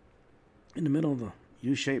 In the middle of the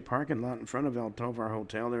U-shaped parking lot in front of El Tovar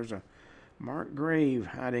Hotel, there's a marked grave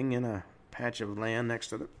hiding in a patch of land next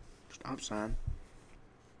to the stop sign.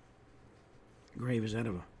 The grave is that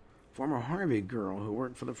of a former Harvey girl who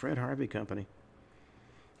worked for the Fred Harvey Company.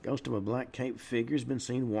 Ghost of a black caped figure has been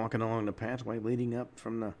seen walking along the pathway leading up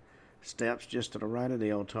from the steps just to the right of the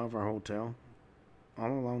El Tovar Hotel.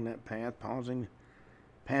 All along that path, passing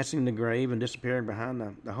the grave and disappearing behind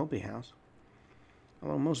the Hopi house.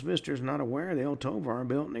 Although most visitors are not aware, the El Tovar,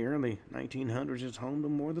 built in the early 1900s, is home to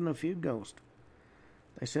more than a few ghosts.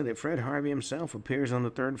 They say that Fred Harvey himself appears on the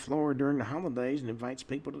third floor during the holidays and invites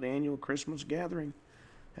people to the annual Christmas gathering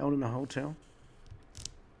held in the hotel.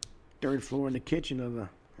 Third floor in the kitchen of the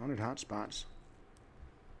haunted hot spots.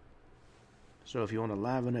 So if you want to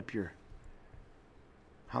liven up your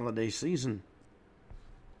holiday season,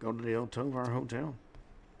 go to the El Tovar Hotel.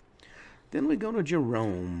 Then we go to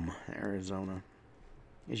Jerome, Arizona.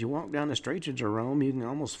 As you walk down the streets of Jerome, you can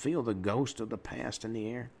almost feel the ghost of the past in the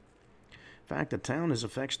air. In fact, the town is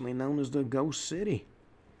affectionately known as the Ghost City.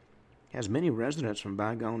 It has many residents from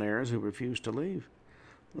bygone eras who refuse to leave.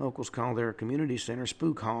 Locals call their community center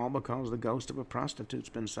Spook Hall because the ghost of a prostitute's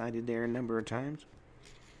been sighted there a number of times.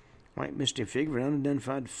 White misty figure of an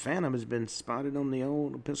unidentified phantom has been spotted on the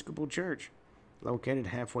old Episcopal Church, located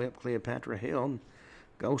halfway up Cleopatra Hill, and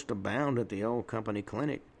ghosts abound at the old company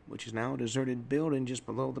clinic, which is now a deserted building just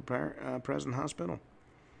below the present hospital.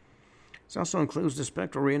 This also includes the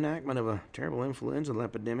spectral reenactment of a terrible influenza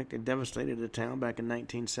epidemic that devastated the town back in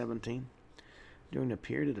 1917 during the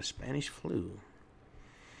period of the Spanish flu.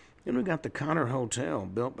 Then we got the Connor Hotel,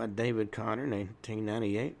 built by David Connor in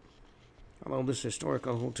 1898. Although this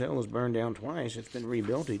historical hotel was burned down twice, it's been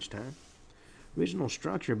rebuilt each time. Original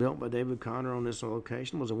structure built by David Connor on this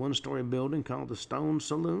location was a one-story building called the Stone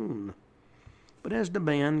Saloon. But as the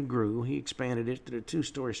band grew, he expanded it to the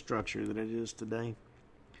two-story structure that it is today.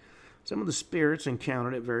 Some of the spirits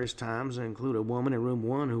encountered at various times include a woman in room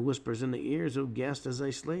 1 who whispers in the ears of guests as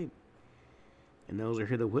they sleep. And those who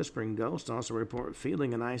hear the whispering ghosts also report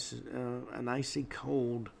feeling an icy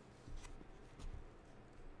cold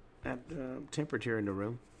temperature in the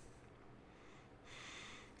room.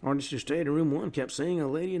 Artist who stayed in room 1 kept seeing a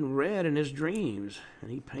lady in red in his dreams,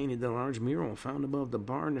 and he painted the large mural found above the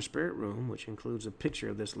bar in the spirit room, which includes a picture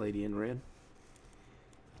of this lady in red.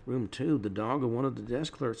 Room 2, the dog of one of the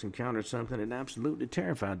desk clerks encountered something that absolutely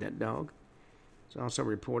terrified that dog. It's also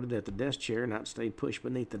reported that the desk chair not stay pushed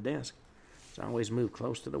beneath the desk. It's always moved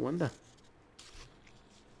close to the window.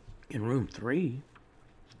 In room 3,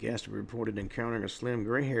 Guests have reported encountering a slim,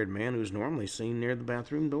 gray-haired man who's normally seen near the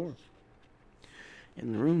bathroom door.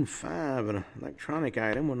 In room 5, an electronic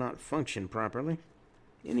item will not function properly.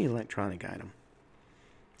 Any electronic item.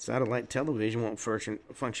 Satellite television won't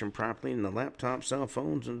function properly, and the laptop, cell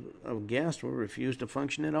phones of guests will refuse to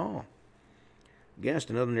function at all. Guests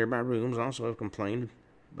in other nearby rooms also have complained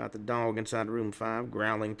about the dog inside room 5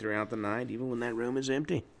 growling throughout the night, even when that room is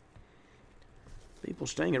empty. People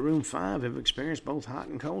staying at room 5 have experienced both hot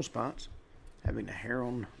and cold spots, having the hair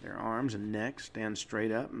on their arms and necks stand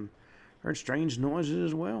straight up, and heard strange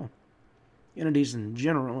noises as well. Entities in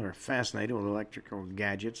general are fascinated with electrical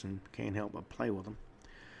gadgets and can't help but play with them.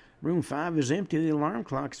 Room 5 is empty. The alarm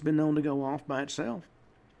clock has been known to go off by itself.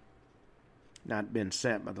 Not been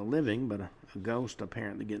set by the living, but a ghost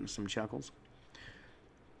apparently getting some chuckles.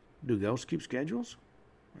 Do ghosts keep schedules?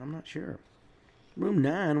 I'm not sure. Room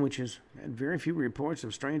 9, which has had very few reports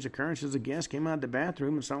of strange occurrences, a guest came out of the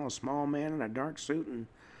bathroom and saw a small man in a dark suit and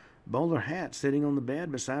bowler hat sitting on the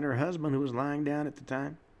bed beside her husband, who was lying down at the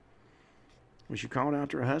time. When she called out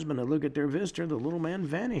to her husband to look at their visitor, the little man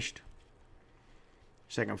vanished.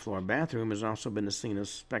 Second-floor bathroom has also been the scene of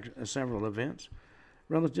several events.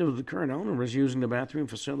 Relative of the current owner was using the bathroom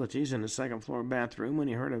facilities in the second-floor bathroom when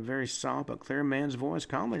he heard a very soft but clear man's voice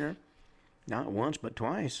calling her. Not once, but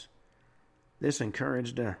twice. This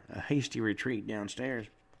encouraged a hasty retreat downstairs.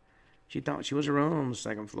 She thought she was alone on the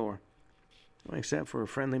second floor. Well, except for a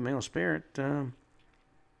friendly male spirit,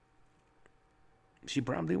 she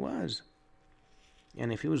probably was.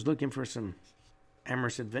 And if he was looking for some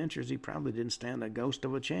amorous adventures, he probably didn't stand a ghost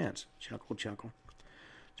of a chance. Chuckle, chuckle.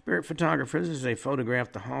 Spirit photographers, as they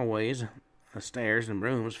photographed the hallways, stairs, and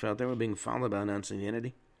rooms, felt they were being followed by an unseen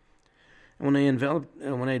entity. And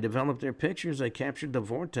when they developed their pictures, they captured the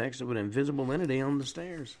vortex of an invisible entity on the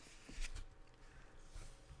stairs.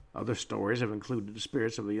 Other stories have included the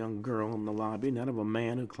spirits of a young girl in the lobby, not of a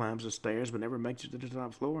man who climbs the stairs but never makes it to the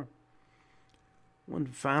top floor. One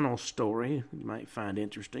final story you might find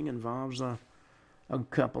interesting involves a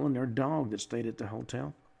couple and their dog that stayed at the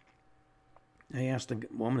hotel. They asked the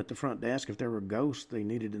woman at the front desk if there were ghosts they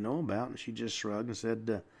needed to know about, and she just shrugged and said,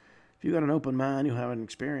 if you got an open mind, you'll have an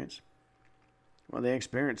experience. Well, they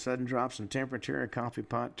experienced sudden drops in temperature, a coffee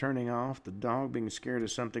pot turning off, the dog being scared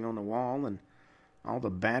of something on the wall, and all the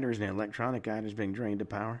batteries and electronic items being drained of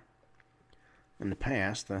power. In the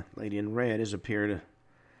past, the lady in red has appeared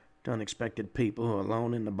to unexpected people who are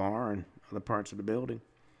alone in the bar and other parts of the building.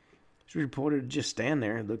 She was reported to just stand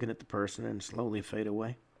there looking at the person and slowly fade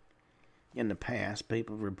away. In the past,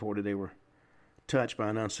 people have reported they were touched by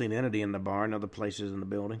an unseen entity in the bar and other places in the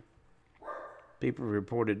building. People have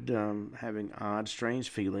reported having odd, strange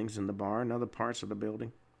feelings in the bar and other parts of the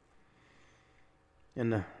building. In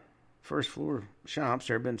the first floor shops,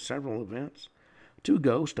 there have been several events. 2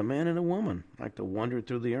 ghosts, a man and a woman, like to wander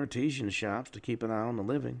through the artesian shops to keep an eye on the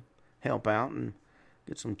living, help out, and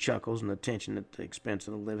get some chuckles and attention at the expense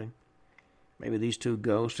of the living. Maybe these 2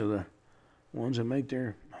 ghosts are the ones that make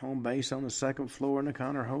their home base on the second floor in the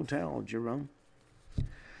Connor Hotel, Jerome.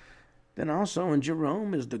 Then also in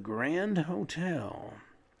Jerome is the Grand Hotel.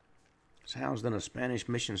 It's housed in a Spanish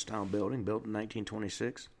mission-style building built in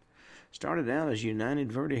 1926. Started out as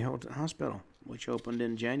United Verde Hospital, which opened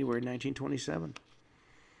in January 1927.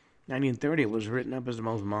 1930, it was written up as the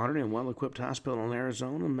most modern and well-equipped hospital in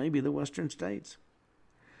Arizona and maybe the western states.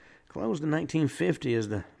 Closed in 1950 as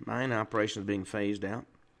the mine operation was being phased out.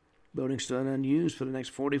 Building stood unused for the next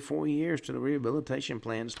 44 years till the rehabilitation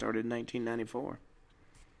plan started in 1994.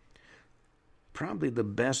 Probably the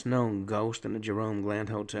best-known ghost in the Jerome Grand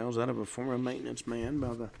Hotel is that of a former maintenance man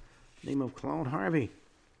by the name of Claude Harvey.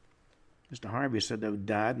 Mr. Harvey said that he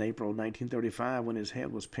died in April 1935 when his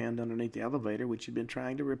head was pinned underneath the elevator, which he'd been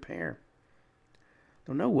trying to repair.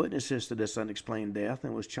 There were no witnesses to this unexplained death,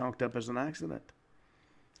 and it was chalked up as an accident.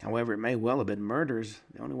 However, it may well have been murders.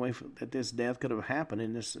 The only way that this death could have happened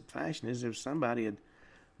in this fashion is if somebody had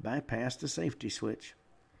bypassed the safety switch.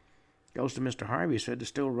 Ghost of Mr. Harvey said to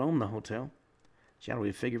still roam the hotel.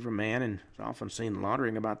 Shadowy figure of a man and is often seen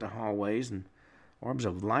loitering about the hallways, and orbs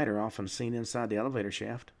of light are often seen inside the elevator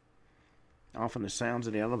shaft. Often the sounds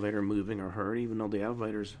of the elevator moving are heard, even though the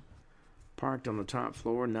elevator is parked on the top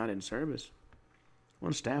floor and not in service.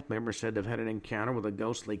 One staff member said they've had an encounter with a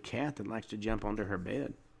ghostly cat that likes to jump onto her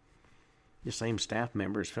bed. The same staff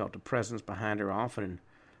members felt a presence behind her often, and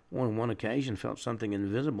on one occasion felt something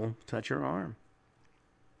invisible touch her arm.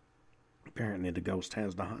 Apparently the ghost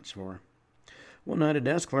has the hots for her. One night a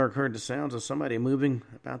desk clerk heard the sounds of somebody moving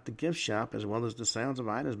about the gift shop as well as the sounds of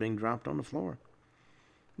items being dropped on the floor.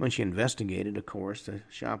 When she investigated, of course, the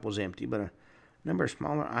shop was empty, but a number of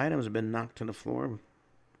smaller items had been knocked to the floor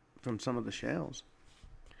from some of the shells.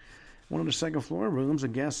 One of the second-floor rooms, a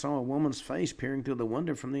guest saw a woman's face peering through the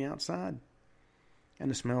window from the outside. And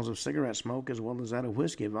the smells of cigarette smoke as well as that of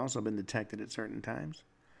whiskey have also been detected at certain times.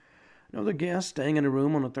 Another guest staying in a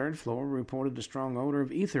room on the third floor reported the strong odor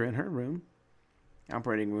of ether in her room.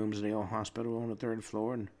 Operating rooms in the old hospital on the third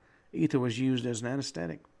floor, and ether was used as an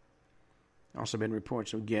anesthetic. Also been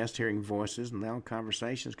reports of guests hearing voices and loud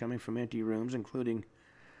conversations coming from empty rooms, including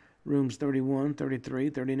rooms 31, 33,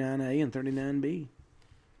 39A, and 39B.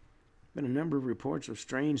 Been a number of reports of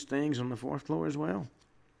strange things on the fourth floor as well.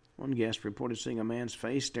 One guest reported seeing a man's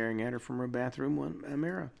face staring at her from her bathroom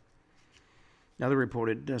mirror. Another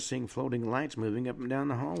reported seeing floating lights moving up and down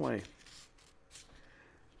the hallway.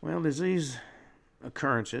 Well, as these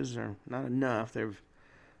occurrences are not enough, there have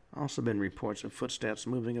also been reports of footsteps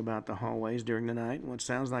moving about the hallways during the night, and what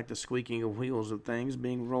sounds like the squeaking of wheels of things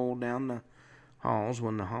being rolled down the halls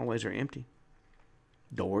when the hallways are empty.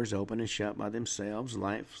 Doors open and shut by themselves,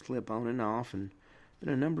 lights slip on and off, and been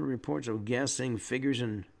a number of reports of guests seeing figures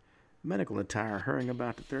in medical attire hurrying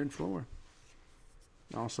about the third floor.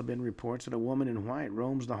 Also been reports that a woman in white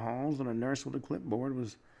roams the halls, and a nurse with a clipboard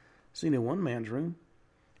was seen in one man's room.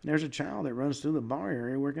 And there's a child that runs through the bar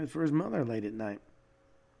area working for his mother late at night.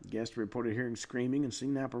 Guests reported hearing screaming and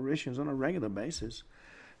seeing apparitions on a regular basis.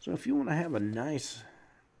 So if you want to have a nice,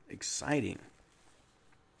 exciting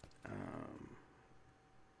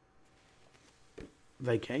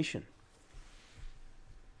vacation,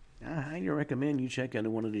 I highly recommend you check into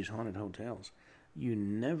one of these haunted hotels. You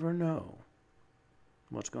never know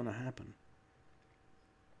what's going to happen.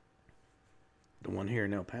 The one here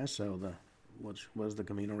in El Paso, which was the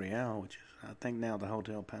Camino Real, which is, I think, now the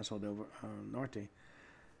Hotel Paso del Norte.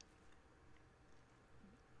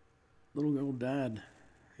 Little girl died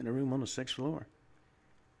in a room on the 6th floor.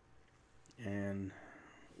 And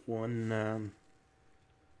one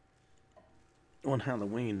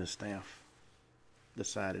Halloween, the staff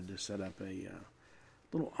decided to set up a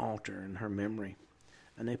little altar in her memory.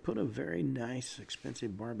 And they put a very nice,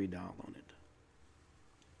 expensive Barbie doll on it.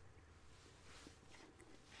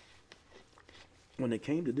 When they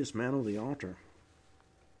came to dismantle the altar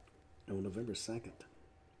on November 2nd,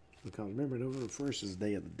 because remember, November 1st is the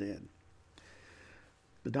Day of the Dead,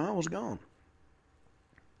 the doll was gone.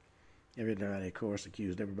 Everybody, of course,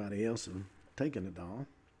 accused everybody else of taking the doll.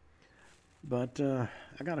 But I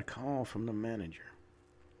got a call from the manager,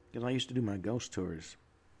 because I used to do my ghost tours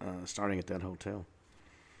starting at that hotel.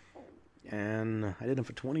 And I did them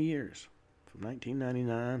for 20 years, from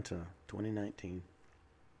 1999 to 2019.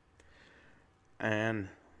 And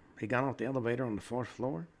he got off the elevator on the 4th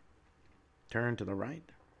floor, turned to the right,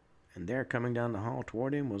 and there coming down the hall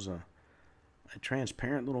toward him was a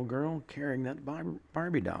transparent little girl carrying that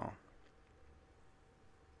Barbie doll.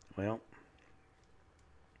 Well,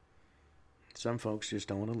 some folks just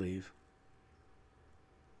don't want to leave.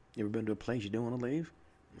 You ever been to a place you don't want to leave?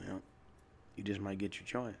 Well, you just might get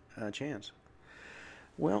your chance.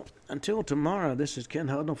 Well, until tomorrow, this is Ken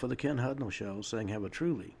Hudnall for the Ken Hudnall Show, saying have a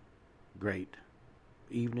truly great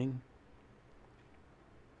evening.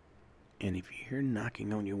 And if you hear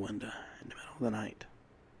knocking on your window in the middle of the night,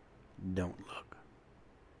 don't look.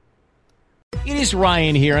 It is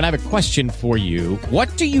Ryan here, and I have a question for you.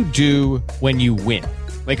 What do you do when you win?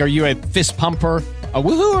 Like, are you a fist pumper, a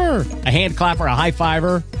woohooer, a hand clapper, a high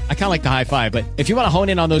fiver? I kind of like the high five, but if you want to hone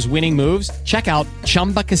in on those winning moves, check out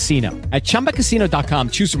Chumba Casino. At ChumbaCasino.com,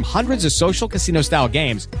 choose from hundreds of social casino-style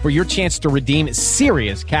games for your chance to redeem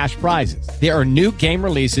serious cash prizes. There are new game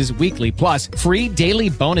releases weekly, plus free daily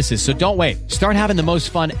bonuses, so don't wait. Start having the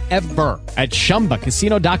most fun ever at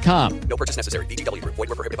ChumbaCasino.com. No purchase necessary. VGW Group. Void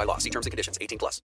where prohibited by law. See terms and conditions. 18+.